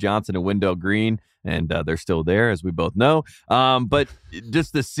Katie Johnson and Wendell Green, and they're still there, as we both know. But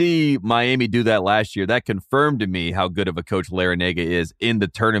just to see Miami do that last year, that confirmed to me how good of a coach Larrañaga is in the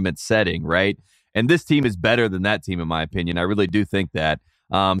tournament setting, right? And this team is better than that team, in my opinion. I really do think that.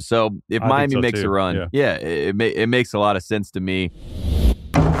 So if Miami makes a run, it makes a lot of sense to me.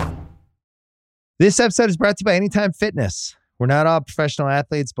 This episode is brought to you by Anytime Fitness. We're not all professional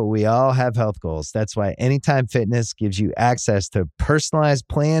athletes, but we all have health goals. That's why Anytime Fitness gives you access to personalized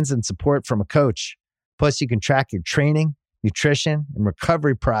plans and support from a coach. Plus, you can track your training, nutrition, and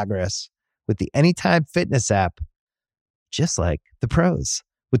recovery progress with the Anytime Fitness app, just like the pros.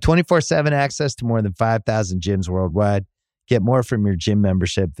 With 24/7 access to more than 5,000 gyms worldwide, get more from your gym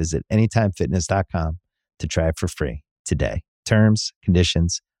membership. Visit anytimefitness.com to try it for free today. Terms,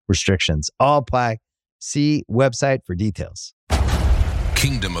 conditions, restrictions all apply. See website for details.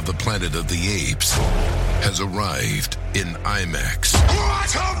 Kingdom of the Planet of the Apes has arrived in IMAX.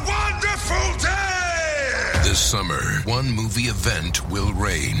 What a wonderful day! This summer, one movie event will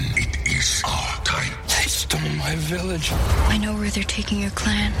reign. It is our time. They stole my village. I know where they're taking your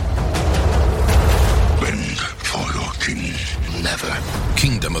clan. Bend for your king. Never.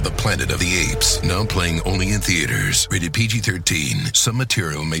 Kingdom of the Planet of the Apes, now playing only in theaters. Rated PG-13. Some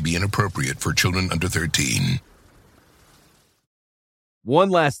material may be inappropriate for children under 13. One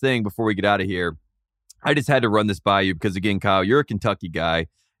last thing before we get out of here. I just had to run this by you because, again, Kyle, you're a Kentucky guy,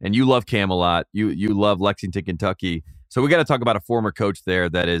 and you love Camelot. You love Lexington, Kentucky. So we got to talk about a former coach there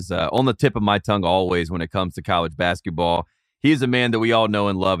that is on the tip of my tongue always when it comes to college basketball. He is a man that we all know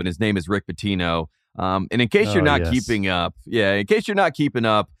and love, and his name is Rick Pitino. And in case you're not keeping up, in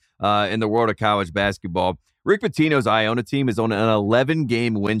the world of college basketball, Rick Pitino's Iona team is on an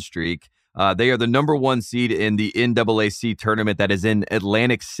 11-game win streak. They are the number 1 seed in the NAAC tournament that is in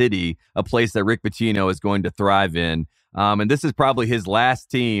Atlantic City, a place that Rick Pitino is going to thrive in. And this is probably his last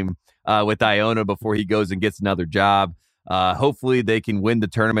team with Iona before he goes and gets another job. Hopefully they can win the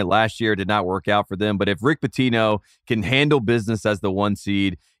tournament. Last year did not work out for them, but if Rick Pitino can handle business as the 1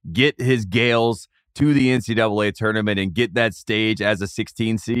 seed, get his Gales to the NCAA tournament and get that stage as a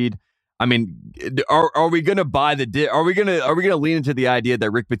 16 seed, I mean, are we going to buy are we going to lean into the idea that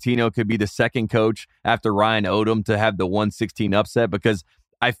Rick Pitino could be the second coach after Ryan Odom to have the 116 upset? Because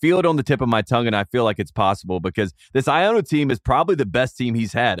I feel it on the tip of my tongue, and I feel like it's possible, because this Iona team is probably the best team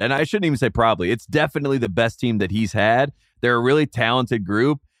he's had. And I shouldn't even say probably. It's definitely the best team that he's had. They're a really talented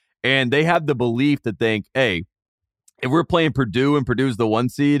group, and they have the belief to think, hey, if we're playing Purdue and Purdue's the 1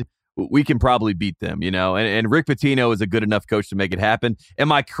 seed, we can probably beat them, and Rick Pitino is a good enough coach to make it happen.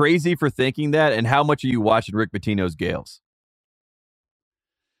 Am I crazy for thinking that? And how much are you watching Rick Pitino's Gales?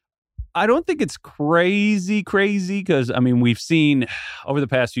 I don't think it's crazy because, I mean, we've seen over the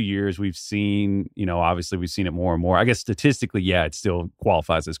past few years, obviously we've seen it more and more. I guess statistically, yeah, it still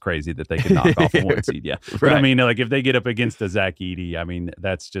qualifies as crazy that they can knock off a 1 seed. Yeah. But right. I mean, like if they get up against a Zach Edey, I mean,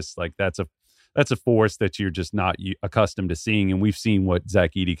 that's just like, that's a force that you're just not accustomed to seeing. And we've seen what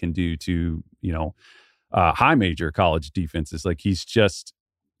Zach Edey can do to, high major college defenses. Like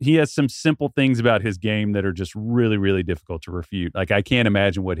he has some simple things about his game that are just really, really difficult to refute. Like I can't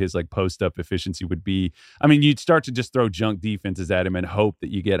imagine what his like post-up efficiency would be. I mean, you'd start to just throw junk defenses at him and hope that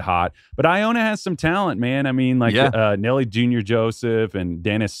you get hot. But Iona has some talent, man. I mean, like Nelly Jr. Joseph and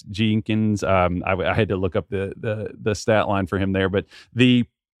Dennis Jenkins. I had to look up the stat line for him there, but they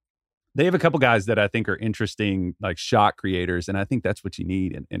have a couple guys that I think are interesting, like shot creators, and I think that's what you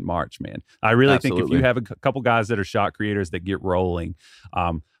need in March, man. I really think if you have a couple guys that are shot creators that get rolling,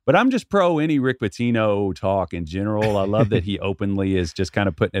 but I'm just pro any Rick Pitino talk in general. I love that he openly is just kind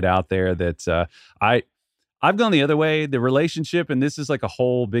of putting it out there that I've gone the other way. The relationship, and this is like a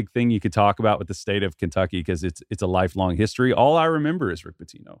whole big thing you could talk about with the state of Kentucky because it's a lifelong history. All I remember is Rick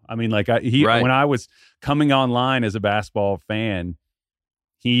Pitino. I mean, like when I was coming online as a basketball fan,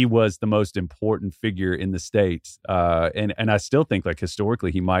 he was the most important figure in the state. And I still think like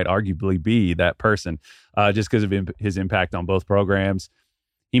historically, he might arguably be that person just because of his impact on both programs.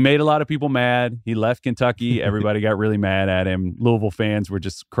 He made a lot of people mad. He left Kentucky. Everybody got really mad at him. Louisville fans were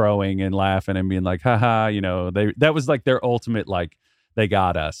just crowing and laughing and being like, haha, that was like their ultimate, like they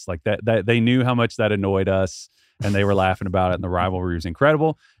got us like that they knew how much that annoyed us and they were laughing about it. And the rivalry was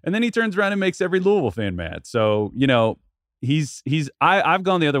incredible. And then he turns around and makes every Louisville fan mad. So, I've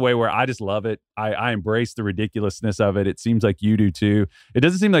gone the other way where I just love it. I embrace the ridiculousness of it. It seems like you do too. It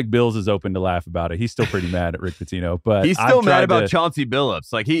doesn't seem like Bills is open to laugh about it. He's still pretty mad at Rick Pitino, but he's still mad about Chauncey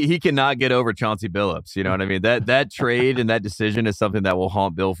Billups. Like he cannot get over Chauncey Billups. You know what I mean? That trade and that decision is something that will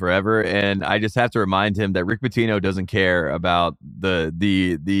haunt Bill forever. And I just have to remind him that Rick Pitino doesn't care about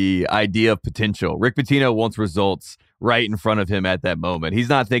the idea of potential. Rick Pitino wants results right in front of him at that moment. He's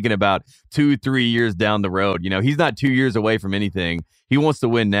not thinking about 2-3 years down the road. He's not 2 years away from anything. He wants to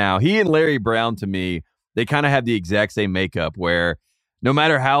win now. He and Larry Brown, to me, they kind of have the exact same makeup where no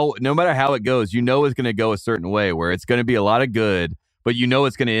matter how it goes, it's going to go a certain way where it's going to be a lot of good, but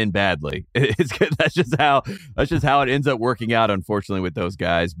it's going to end badly. That's just how it ends up working out, unfortunately, with those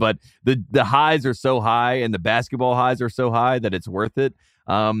guys. But the highs are so high and the basketball highs are so high that it's worth it.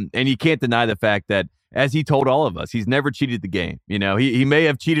 And you can't deny the fact that, as he told all of us, he's never cheated the game. He may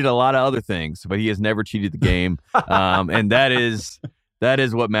have cheated a lot of other things, but he has never cheated the game. And that is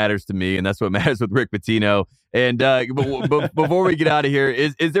what matters to me, and that's what matters with Rick Pitino. And before we get out of here,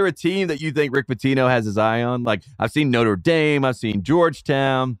 is there a team that you think Rick Pitino has his eye on? Like, I've seen Notre Dame, I've seen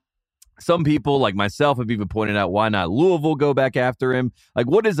Georgetown. Some people, like myself, have even pointed out, why not Louisville go back after him? Like,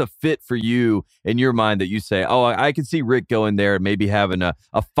 what is a fit for you in your mind that you say, oh, I can see Rick going there and maybe having a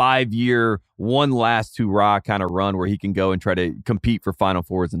 5-year, one last hurrah kind of run where he can go and try to compete for Final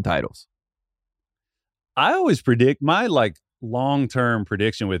Fours and titles? I always predict my long-term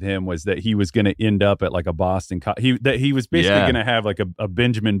prediction with him was that he was going to end up at like a Boston. That he was basically going to have like a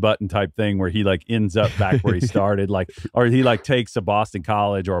Benjamin Button type thing where he like ends up back where he started, or he like takes a Boston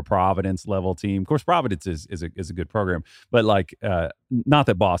College or a Providence level team. Of course, Providence is a good program, but not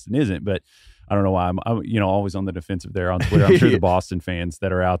that Boston isn't. But I don't know why I'm always on the defensive there on Twitter. I'm sure the Boston fans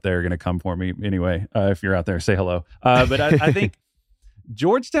that are out there are going to come for me anyway. If you're out there, say hello. But I think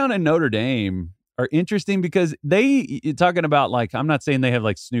Georgetown and Notre Dame are interesting because you're talking about I'm not saying they have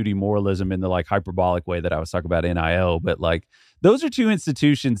snooty moralism in the hyperbolic way that I was talking about NIL, but those are two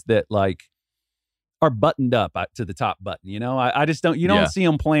institutions that are buttoned up to the top button. You know, I just don't. You don't see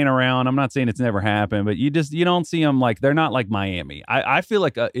them playing around. I'm not saying it's never happened, but you don't see them like they're not like Miami. I feel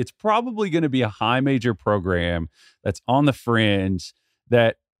like it's probably going to be a high major program that's on the fringe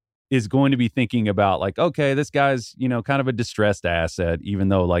that is going to be thinking about like, okay, this guy's, you know, kind of a distressed asset, even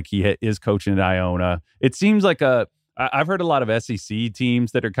though like he is coaching at Iona. It seems like I've heard a lot of SEC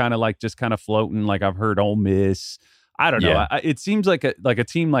teams that are kind of like just kind of floating. Like I've heard Ole Miss. I don't know. It seems like a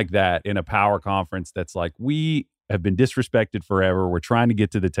team like that in a power conference that's like, we have been disrespected forever. We're trying to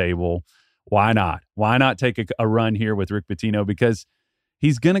get to the table. Why not? Why not take a run here with Rick Pitino? Because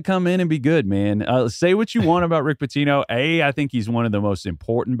he's going to come in and be good, man. Say what you want about Rick Pitino. I think he's one of the most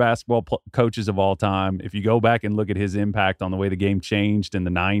important basketball coaches of all time. If you go back and look at his impact on the way the game changed in the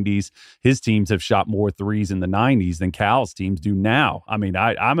 90s, his teams have shot more threes in the 90s than Cal's teams do now. I mean,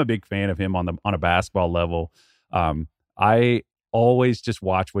 I'm a big fan of him on a basketball level. I always just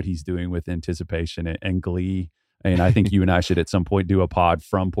watch what he's doing with anticipation and glee. And I think you and I should at some point do a pod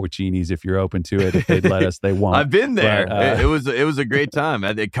from Porcini's if you're open to it. If they'd let us, they won't. I've been there. But, it was a great time.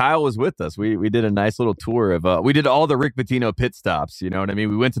 Kyle was with us. We did a nice little tour of. We did all the Rick Pitino pit stops. You know what I mean?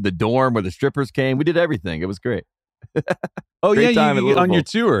 We went to the dorm where the strippers came. We did everything. It was great. Great time on your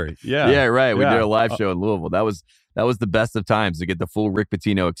tour. Yeah, right. We did a live show in Louisville. That was the best of times to get the full Rick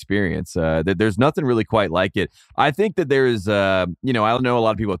Pitino experience. There's nothing really quite like it. I think that there's, I know a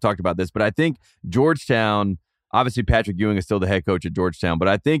lot of people have talked about this, but I think Georgetown. Obviously, Patrick Ewing is still the head coach at Georgetown, but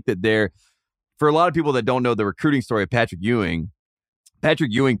I think that for a lot of people that don't know the recruiting story of Patrick Ewing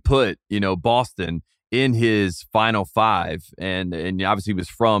put, Boston in his Final Five, and obviously he was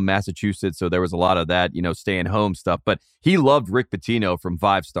from Massachusetts, so there was a lot of that, staying home stuff. But he loved Rick Pitino from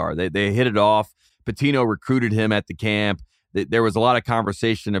 5-star. They hit it off. Pitino recruited him at the camp. There was a lot of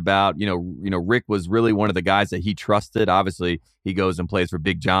conversation about, Rick was really one of the guys that he trusted. Obviously, he goes and plays for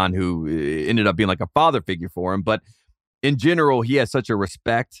Big John, who ended up being like a father figure for him. But in general, he has such a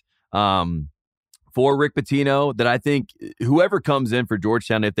respect for Rick Pitino that I think whoever comes in for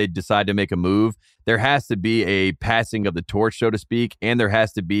Georgetown, if they decide to make a move, there has to be a passing of the torch, so to speak, and there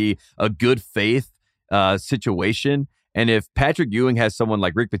has to be a good faith situation. And if Patrick Ewing has someone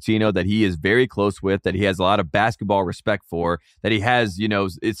like Rick Pitino that he is very close with, that he has a lot of basketball respect for, that he has,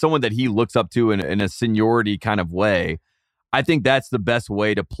 it's someone that he looks up to in a seniority kind of way, I think that's the best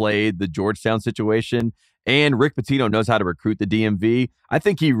way to play the Georgetown situation. And Rick Pitino knows how to recruit the DMV. I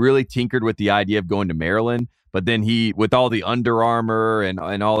think he really tinkered with the idea of going to Maryland, but then with all the Under Armour and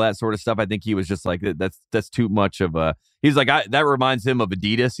all that sort of stuff, I think he was just like, that's too much of a. He's like, that reminds him of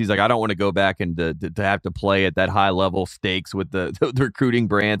Adidas. He's like, I don't want to go back and to have to play at that high level stakes with the recruiting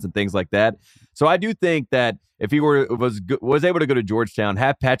brands and things like that. So I do think that if he was able to go to Georgetown,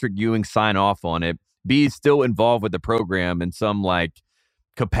 have Patrick Ewing sign off on it, be still involved with the program in some like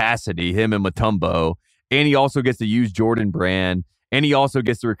capacity, him and Mutombo, and he also gets to use Jordan Brand, and he also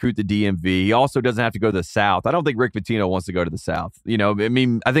gets to recruit the DMV. He also doesn't have to go to the South. I don't think Rick Pitino wants to go to the South.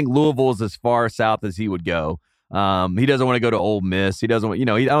 I think Louisville is as far south as he would go. He doesn't want to go to Ole Miss. He doesn't want,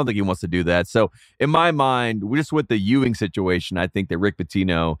 I don't think he wants to do that. So in my mind, just with the Ewing situation, I think that Rick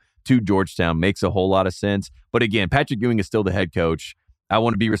Pitino to Georgetown makes a whole lot of sense. But again, Patrick Ewing is still the head coach. I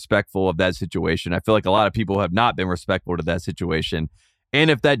want to be respectful of that situation. I feel like a lot of people have not been respectful to that situation. And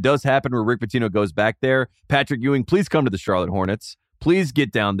if that does happen where Rick Pitino goes back there, Patrick Ewing, please come to the Charlotte Hornets. Please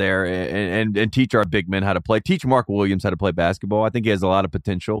get down there and teach our big men how to play. Teach Mark Williams how to play basketball. I think he has a lot of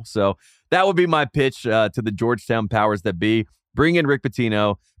potential. So that would be my pitch to the Georgetown powers that be. Bring in Rick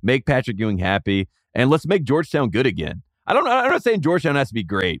Pitino, make Patrick Ewing happy, and let's make Georgetown good again. I'm not saying Georgetown has to be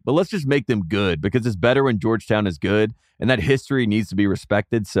great, but let's just make them good because it's better when Georgetown is good, and that history needs to be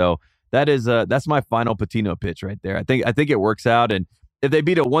respected. So that's my final Pitino pitch right there. I think it works out, and if they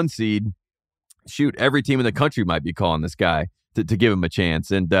beat a 1 seed, shoot, every team in the country might be calling this guy to give him a chance.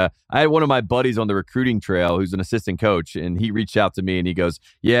 And I had one of my buddies on the recruiting trail who's an assistant coach, and he reached out to me and he goes,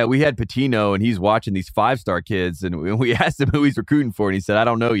 yeah, we had Pitino and he's watching these 5-star kids, and we asked him who he's recruiting for, and he said, I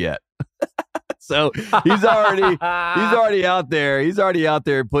don't know yet. So he's already out there. He's already out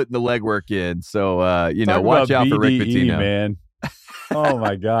there putting the legwork in. So watch out for Rick Pitino, man. Oh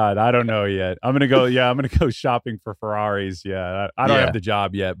my God, I don't know yet. I'm gonna go shopping for Ferraris. Yeah, I don't have the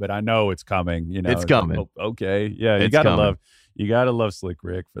job yet, but I know it's coming. It's coming. Okay, yeah, you gotta love Slick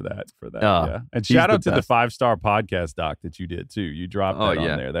Rick for that. Yeah, and shout out to the 5-star podcast doc that you did too. You dropped that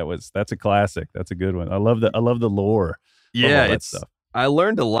on there. That's a classic. That's a good one. I love the lore. Yeah, it's stuff. I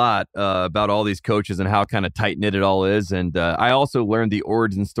learned a lot about all these coaches and how kind of tight-knit it all is. And I also learned the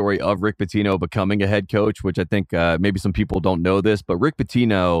origin story of Rick Pitino becoming a head coach, which I think maybe some people don't know this, but Rick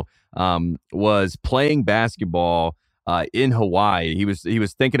Pitino was playing basketball in Hawaii. He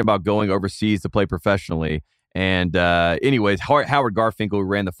was thinking about going overseas to play professionally. And anyways, Howard Garfinkel, who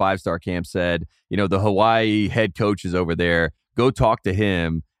ran the 5-star camp, said, the Hawaii head coach is over there. Go talk to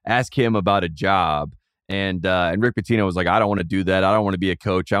him. Ask him about a job. And Rick Pitino was like, I don't want to do that. I don't want to be a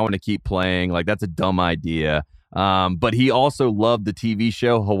coach. I want to keep playing. Like, that's a dumb idea. But he also loved the TV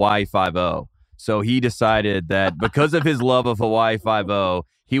show Hawaii Five-0. So he decided that because of his love of Hawaii Five-0,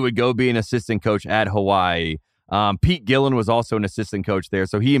 he would go be an assistant coach at Hawaii. Pete Gillen was also an assistant coach there.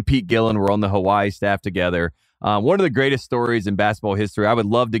 So he and Pete Gillen were on the Hawaii staff together. One of the greatest stories in basketball history. I would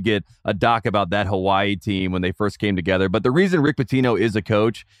love to get a doc about that Hawaii team when they first came together. But the reason Rick Pitino is a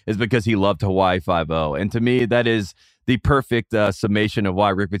coach is because he loved Hawaii Five-0. And to me, that is the perfect summation of why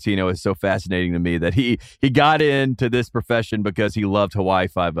Rick Pitino is so fascinating to me, that he got into this profession because he loved Hawaii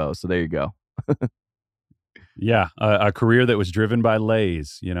Five-0. So there you go. Yeah, a career that was driven by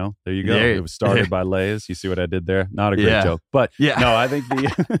Lay's, There you go. It was started by Lay's. You see what I did there? Not a great joke. But no, I think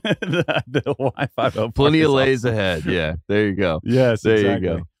the Hawaii Five-0. Plenty of Lay's ahead. Yeah, there you go. Yes, there exactly.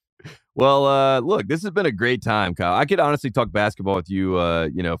 you go. Well, look, this has been a great time, Kyle. I could honestly talk basketball with you,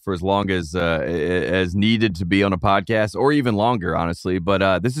 for as long as needed to be on a podcast, or even longer, honestly.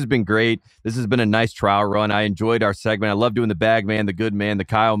 But this has been great. This has been a nice trial run. I enjoyed our segment. I love doing the bag man, the good man, the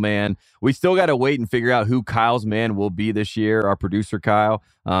Kyle man. We still got to wait and figure out who Kyle's man will be this year. Our producer Kyle,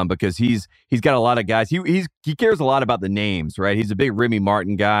 because he's got a lot of guys. He cares a lot about the names, right? He's a big Remy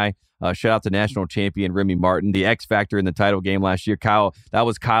Martin guy. Shout out to national champion Remy Martin, the X factor in the title game last year. Kyle, that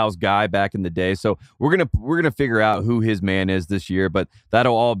was Kyle's guy back in the day. So we're gonna figure out who his man is this year, but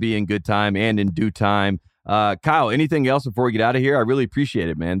that'll all be in good time and in due time. Kyle, anything else before we get out of here? I really appreciate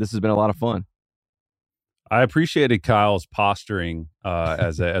it, man. This has been a lot of fun. I appreciated Kyle's posturing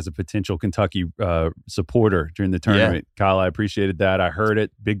as a potential Kentucky supporter during the tournament. Yeah. Kyle, I appreciated that. I heard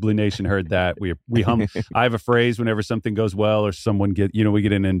it. Big Blue Nation heard that. We I have a phrase whenever something goes well or someone we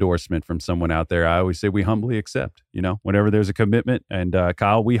get an endorsement from someone out there. I always say we humbly accept. Whenever there's a commitment, and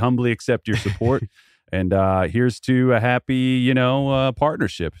Kyle, we humbly accept your support. And here's to a happy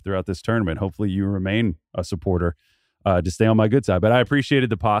partnership throughout this tournament. Hopefully, you remain a supporter to stay on my good side. But I appreciated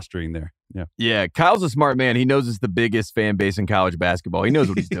the posturing there. Yeah. Kyle's a smart man. He knows it's the biggest fan base in college basketball. He knows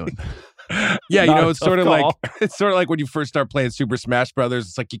what he's doing. Yeah, it's sort of like when you first start playing Super Smash Brothers.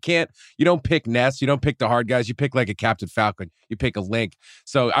 It's like you don't pick Ness, you don't pick the hard guys, you pick like a Captain Falcon, you pick a Link.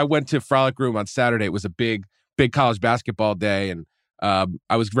 So I went to Frolic Room on Saturday. It was a big college basketball day, and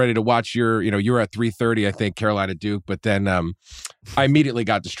I was ready to watch you were at 3:30, I think, Carolina Duke, but then I immediately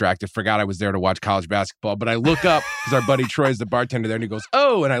got distracted, forgot I was there to watch college basketball. But I look up because our buddy Troy's the bartender there, and he goes,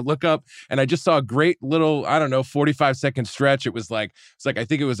 "Oh," and I look up and I just saw a great little, 45-second stretch. It was like I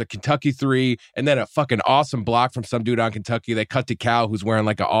think it was a Kentucky three, and then a fucking awesome block from some dude on Kentucky. They cut to Cal, who's wearing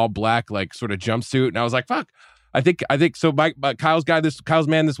like an all black like sort of jumpsuit, and I was like, "Fuck." I think so. Kyle's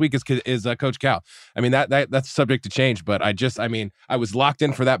man this week is Coach Cal. I mean that's subject to change, but I was locked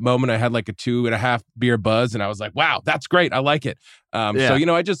in for that moment. I had like a 2.5 beer buzz, and I was like, wow, that's great. I like it. So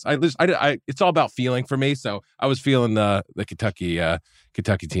it's all about feeling for me. So I was feeling the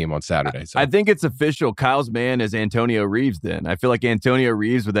Kentucky team on Saturday. So I think it's official. Kyle's man is Antonio Reeves. Then I feel like Antonio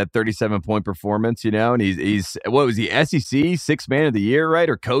Reeves with that 37-point performance, and he's what was he, SEC Sixth Man of the Year, right,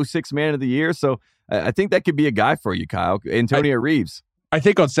 or co-Sixth Man of the Year? So I think that could be a guy for you, Kyle. Antonio Reeves. I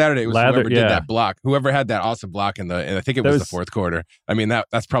think on Saturday it was whoever did that block, whoever had that awesome block and I think it was the fourth quarter. I mean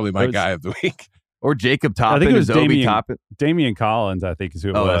that's probably my guy of the week. Or Jacob Toppin. I think it was Toppin. Damian Collins, I think is who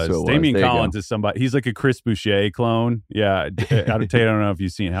it was. That's who it was. Damian Collins is somebody. He's like a Chris Boucher clone. Yeah. I don't know if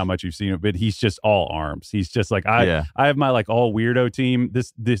you've seen how much you've seen it, but he's just all arms. He's just like, I have my like all weirdo team.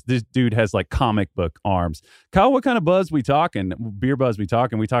 This dude has like comic book arms. Kyle, what kind of buzz we talking? Beer buzz we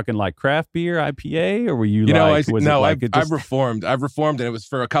talking? We talking like craft beer, IPA, or were you I've reformed. I've reformed, and it was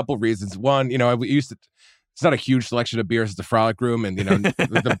for a couple reasons. One, I used to. It's not a huge selection of beers at the Frolic Room, and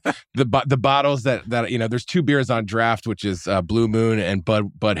the bottles that there's 2 beers on draft, which is Blue Moon and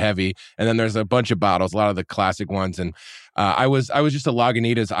Bud Heavy, and then there's a bunch of bottles, a lot of the classic ones. And I was just a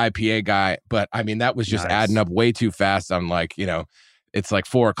Lagunitas IPA guy, but I mean that was just adding up way too fast. I'm like, it's like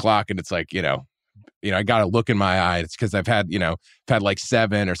 4:00, and it's like I got a look in my eye. It's because I've had like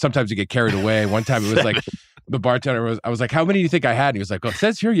 7, or sometimes you get carried away. One time it was like. The bartender I was like, how many do you think I had? And he was like, well, it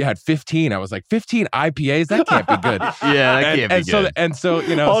says here you had 15. I was like, 15 IPAs? That can't be good. Yeah, that can't be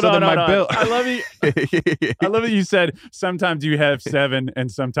good. Hold on, my bill. I love you. I love that you said sometimes you have 7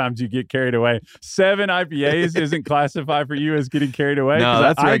 and sometimes you get carried away. 7 IPAs isn't classified for you as getting carried away? No,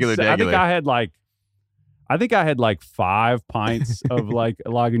 that's regular. I think I I think I had like 5 pints of like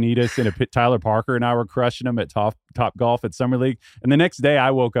Lagunitas, and Tyler Parker and I were crushing them at Top Golf at Summer League. And the next day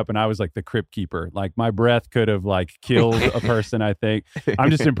I woke up and I was like the crypt keeper. Like my breath could have like killed a person, I think. I'm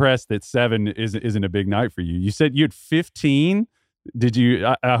just impressed that 7 isn't a big night for you. You said you had 15. Did you?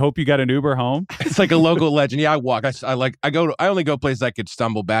 I hope you got an Uber home. It's like a local legend. Yeah, I walk. I only go places I could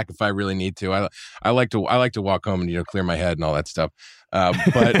stumble back if I really need to. I like to walk home and clear my head and all that stuff.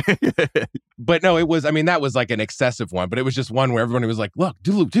 But no, it was. I mean, that was like an excessive one. But it was just one where everybody was like, "Look,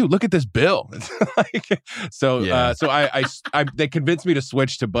 dude, look at this bill." So they convinced me to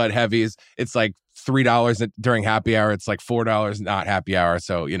switch to Bud Heavies. It's like $3 during happy hour. It's like $4 not happy hour.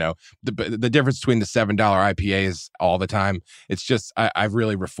 So the difference between the $7 IPAs all the time. It's just I've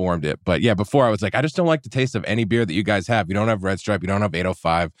really reformed it. But yeah, before I was like, I just don't like the taste of any beer that you guys have. You don't have Red Stripe. You don't have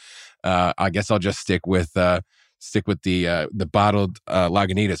 805. I guess I'll just stick with the bottled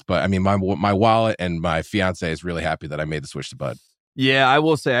Lagunitas. But I mean, my wallet and my fiance is really happy that I made the switch to Bud. Yeah, I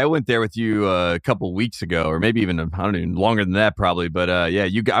will say I went there with you a couple weeks ago, or maybe even longer than that, probably. But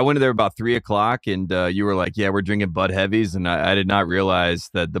I went there about 3:00, and you were like, "Yeah, we're drinking Bud Heavies," and I did not realize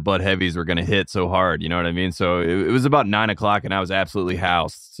that the Bud Heavies were going to hit so hard. You know what I mean? So it was about 9:00, and I was absolutely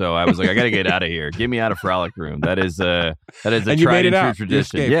housed. So I was like, "I got to get out of here. Get me out of Frolic Room." That is a tried and true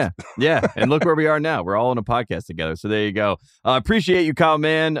tradition. Yeah. And look where we are now. We're all on a podcast together. So there you go. Appreciate you, Kyle,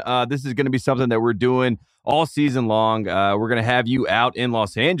 man. This is going to be something that we're doing all season long. We're going to have you out in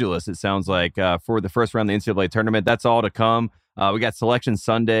Los Angeles, it sounds like, for the first round of the NCAA tournament. That's all to come. We got Selection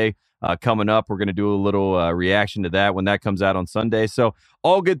Sunday coming up. We're going to do a little reaction to that when that comes out on Sunday. So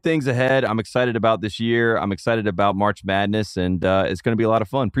all good things ahead. I'm excited about this year. I'm excited about March Madness, and it's going to be a lot of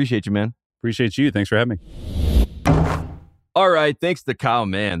fun. Appreciate you, man. Appreciate you. Thanks for having me. All right. Thanks to Kyle,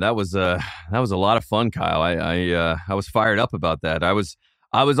 man. That was a lot of fun, Kyle. I was fired up about that.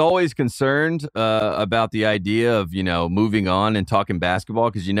 I was always concerned about the idea of, moving on and talking basketball,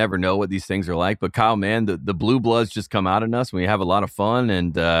 because you never know what these things are like. But Kyle, man, the blue bloods just come out in us, and we have a lot of fun.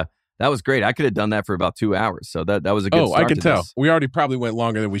 And that was great. I could have done that for about 2 hours. So that was a good start. I can tell. This. We already probably went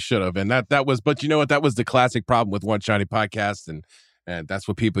longer than we should have. And that was, but you know what? That was the classic problem with One Shiny Podcast. And that's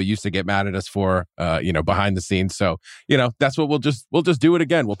what people used to get mad at us for, behind the scenes. So, that's what we'll just do it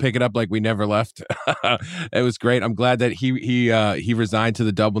again. We'll pick it up like we never left. It was great. I'm glad that he resigned to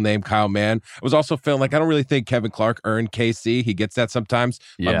the double name Kyle Mann. I was also feeling like I don't really think Kevin Clark earned KC. He gets that sometimes.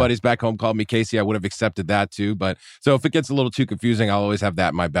 Yeah. My buddies back home called me Casey. I would have accepted that too. But so if it gets a little too confusing, I'll always have that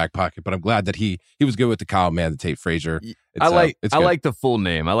in my back pocket. But I'm glad that he was good with the Kyle Mann, the Tate Frazier. I like the full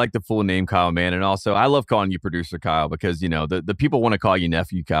name. I like the full name, Kyle Mann. And also I love calling you producer Kyle, because the people want to call you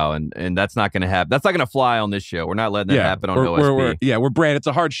nephew Kyle, and that's not going to happen. That's not going to fly on this show. We're not letting that happen on OSB. We're brand. It's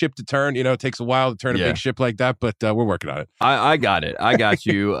a hard ship to turn. It takes a while to turn a big ship like that, but we're working on it. I got it. I got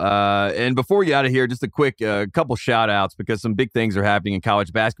you. And before we get out of here, just a quick couple shout outs, because some big things are happening in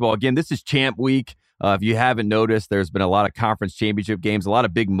college basketball. Again, this is Champ Week. If you haven't noticed, there's been a lot of conference championship games, a lot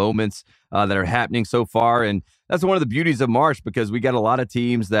of big moments that are happening so far. And that's one of the beauties of March, because we got a lot of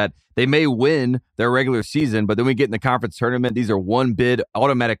teams that they may win their regular season, but then we get in the conference tournament. These are one bid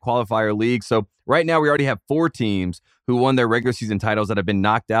automatic qualifier leagues. So right now we already have 4 teams who won their regular season titles that have been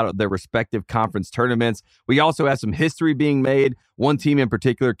knocked out of their respective conference tournaments. We also have some history being made. One team in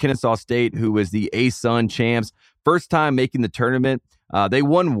particular, Kennesaw State, who was the ASUN champs, first time making the tournament. They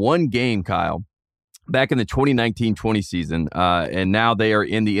won 1 game, Kyle, back in the 2019-20 season, and now they are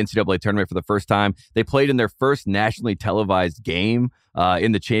in the NCAA tournament for the first time. They played in their first nationally televised game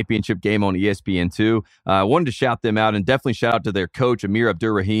in the championship game on ESPN2. I wanted to shout them out, and definitely shout out to their coach, Amir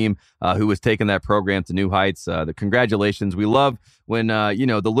Abdur-Rahim, who was taking that program to new heights. Congratulations. We love when,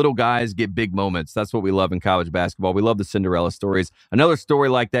 the little guys get big moments. That's what we love in college basketball. We love the Cinderella stories. Another story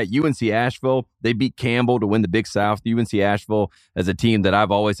like that, UNC Asheville, they beat Campbell to win the Big South. UNC Asheville is a team that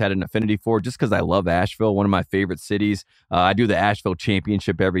I've always had an affinity for, just because I love Asheville, one of my favorite cities. I do the Asheville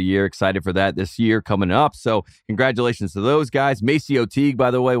Championship every year. Excited for that this year coming up. So congratulations to those guys. Maceo Teague, by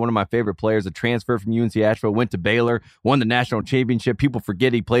the way, one of my favorite players, a transfer from UNC Asheville, went to Baylor, won the national championship. People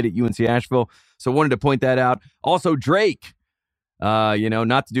forget he played at UNC Asheville. So wanted to point that out. Also, Drake.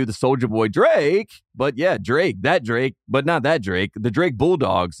 Not to do the Soulja Boy Drake, but yeah, Drake, but not that Drake. The Drake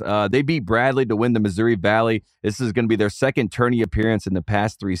Bulldogs, they beat Bradley to win the Missouri Valley. This is going to be their second tourney appearance in the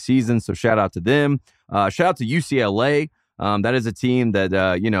past 3 seasons, so shout out to them. Shout out to UCLA. That is a team that,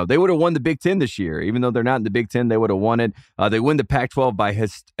 they would have won the Big Ten this year. Even though they're not in the Big Ten, they would have won it. They win the Pac-12 by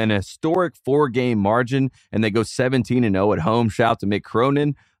an historic 4-game margin, and they go 17-0 at home. Shout out to Mick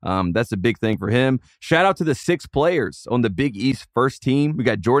Cronin. That's a big thing for him. Shout out to the 6 players on the Big East first team. We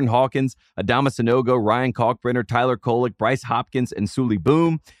got Jordan Hawkins, Adama Sanogo, Ryan Kalkbrenner, Tyler Kolek, Bryce Hopkins, and Sully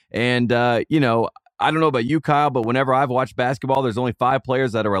Boom. And, I don't know about you, Kyle, but whenever I've watched basketball, there's only 5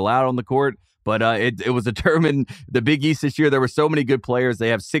 players that are allowed on the court. But it was determined the Big East this year. There were so many good players. They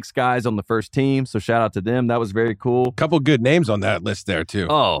have 6 guys on the first team, so shout out to them. That was very cool. A couple good names on that list there too.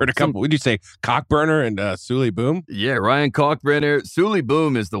 Oh, heard a couple. Would you say Cockburner and Sully Boom? Yeah, Ryan Kalkbrenner. Sully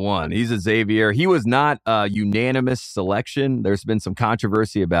Boom is the one. He's a Xavier. He was not a unanimous selection. There's been some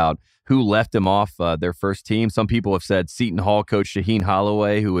controversy about who left him off their first team. Some people have said Seton Hall coach Shaheen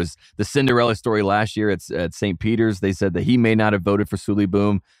Holloway, who was the Cinderella story last year at St. Peter's. They said that he may not have voted for Sully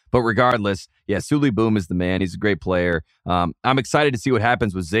Boom. But regardless, yeah, Sully Boom is the man. He's a great player. I'm excited to see what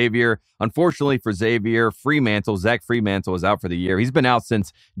happens with Xavier. Unfortunately for Xavier, Zach Fremantle is out for the year. He's been out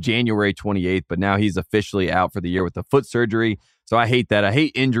since January 28th, but now he's officially out for the year with the foot surgery. So I hate that. I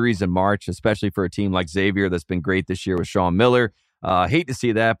hate injuries in March, especially for a team like Xavier that's been great this year with Sean Miller. Hate to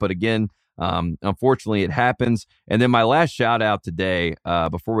see that, but again, unfortunately it happens. And then my last shout out today,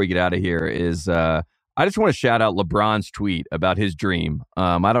 before we get out of here, is I just want to shout out LeBron's tweet about his dream.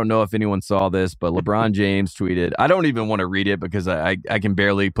 I don't know if anyone saw this, but LeBron James tweeted. I don't even want to read it because I can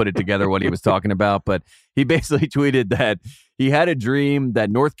barely put it together what he was talking about, but he basically tweeted that he had a dream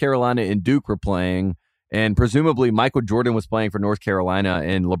that North Carolina and Duke were playing, and presumably Michael Jordan was playing for North Carolina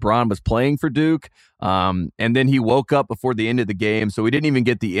and LeBron was playing for Duke. And then he woke up before the end of the game, so we didn't even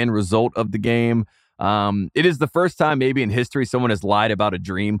get the end result of the game. It is the first time maybe in history someone has lied about a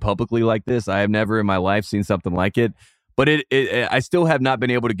dream publicly like this. I have never in my life seen something like it. But I still have not been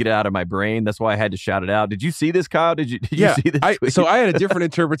able to get it out of my brain. That's why I had to shout it out. Did you see this, Kyle? Did you see this? So I had a different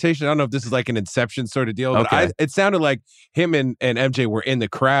interpretation. I don't know if this is like an Inception sort of deal, but it sounded like him and MJ were in the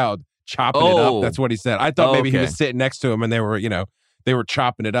crowd chopping it up. That's what he said. I thought maybe he was sitting next to him and they were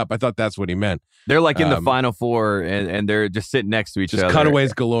chopping it up. I thought that's what he meant. They're like in the Final Four and they're just sitting next to each other.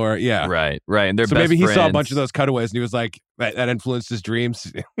 Cutaways galore. Yeah. Right. And they're so maybe he saw a bunch of those cutaways and he was like, that influenced his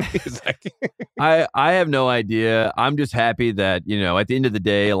dreams. He's like, I have no idea. I'm just happy that, at the end of the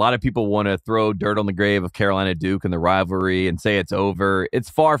day, a lot of people want to throw dirt on the grave of Carolina Duke and the rivalry and say it's over. It's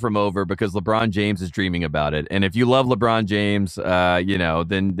far from over because LeBron James is dreaming about it. And if you love LeBron James,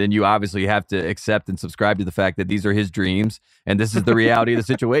 then you obviously have to accept and subscribe to the fact that these are his dreams and this is the reality of the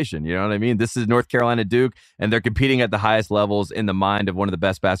situation. You know what I mean? This is North Carolina Duke and they're competing at the highest levels in the mind of one of the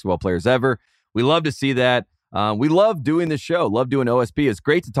best basketball players ever. We love to see that. We love doing this show, love doing OSP. It's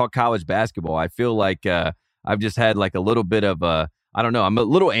great to talk college basketball. I feel like I've just had like a little bit of I don't know, I'm a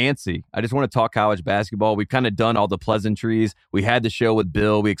little antsy. I just want to talk college basketball. We've kind of done all the pleasantries. We had the show with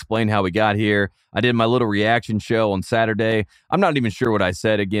Bill. We explained how we got here. I did my little reaction show on Saturday. I'm not even sure what I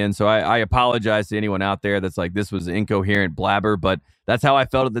said again, so I apologize to anyone out there that's like, this was incoherent blabber, but that's how I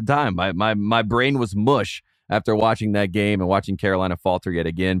felt at the time. My brain was mush after watching that game and watching Carolina falter yet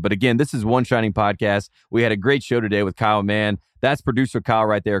again. But again, this is One Shining Podcast. We had a great show today with Kyle Mann. That's producer Kyle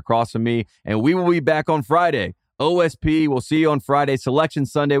right there across from me. And we will be back on Friday. OSP, we'll see you on Friday. Selection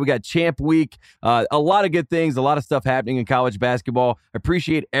Sunday. We got Champ Week. A lot of good things, a lot of stuff happening in college basketball.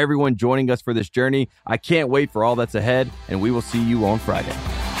 Appreciate everyone joining us for this journey. I can't wait for all that's ahead, and we will see you on Friday.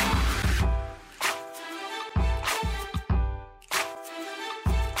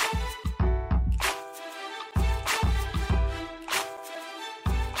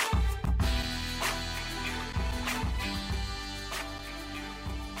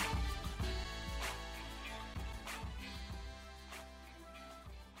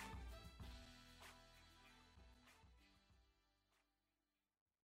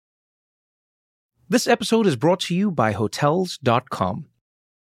 This episode is brought to you by Hotels.com.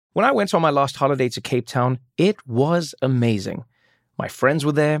 When I went on my last holiday to Cape Town, it was amazing. My friends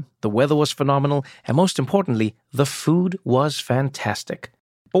were there, the weather was phenomenal, and most importantly, the food was fantastic.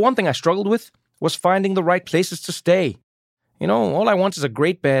 But one thing I struggled with was finding the right places to stay. All I want is a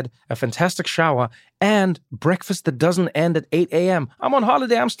great bed, a fantastic shower, and breakfast that doesn't end at 8 a.m. I'm on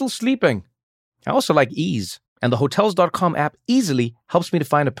holiday, I'm still sleeping. I also like ease, and the Hotels.com app easily helps me to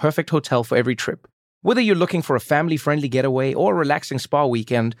find a perfect hotel for every trip. Whether you're looking for a family-friendly getaway or a relaxing spa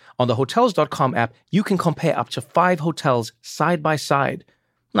weekend, on the Hotels.com app, you can compare up to 5 hotels side by side.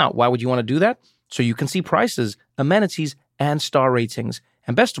 Now, why would you want to do that? So you can see prices, amenities, and star ratings.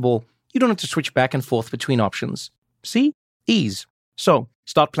 And best of all, you don't have to switch back and forth between options. See? Ease. So,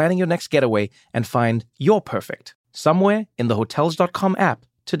 start planning your next getaway and find your perfect somewhere in the Hotels.com app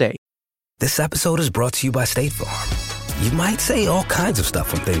today. This episode is brought to you by State Farm. You might say all kinds of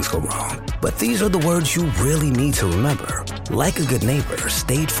stuff when things go wrong, but these are the words you really need to remember. Like a good neighbor,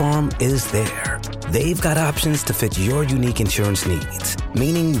 State Farm is there. They've got options to fit your unique insurance needs,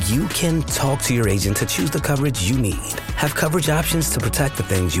 meaning you can talk to your agent to choose the coverage you need. Have coverage options to protect the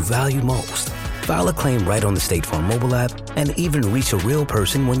things you value most. File a claim right on the State Farm mobile app and even reach a real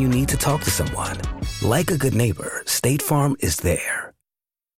person when you need to talk to someone. Like a good neighbor, State Farm is there.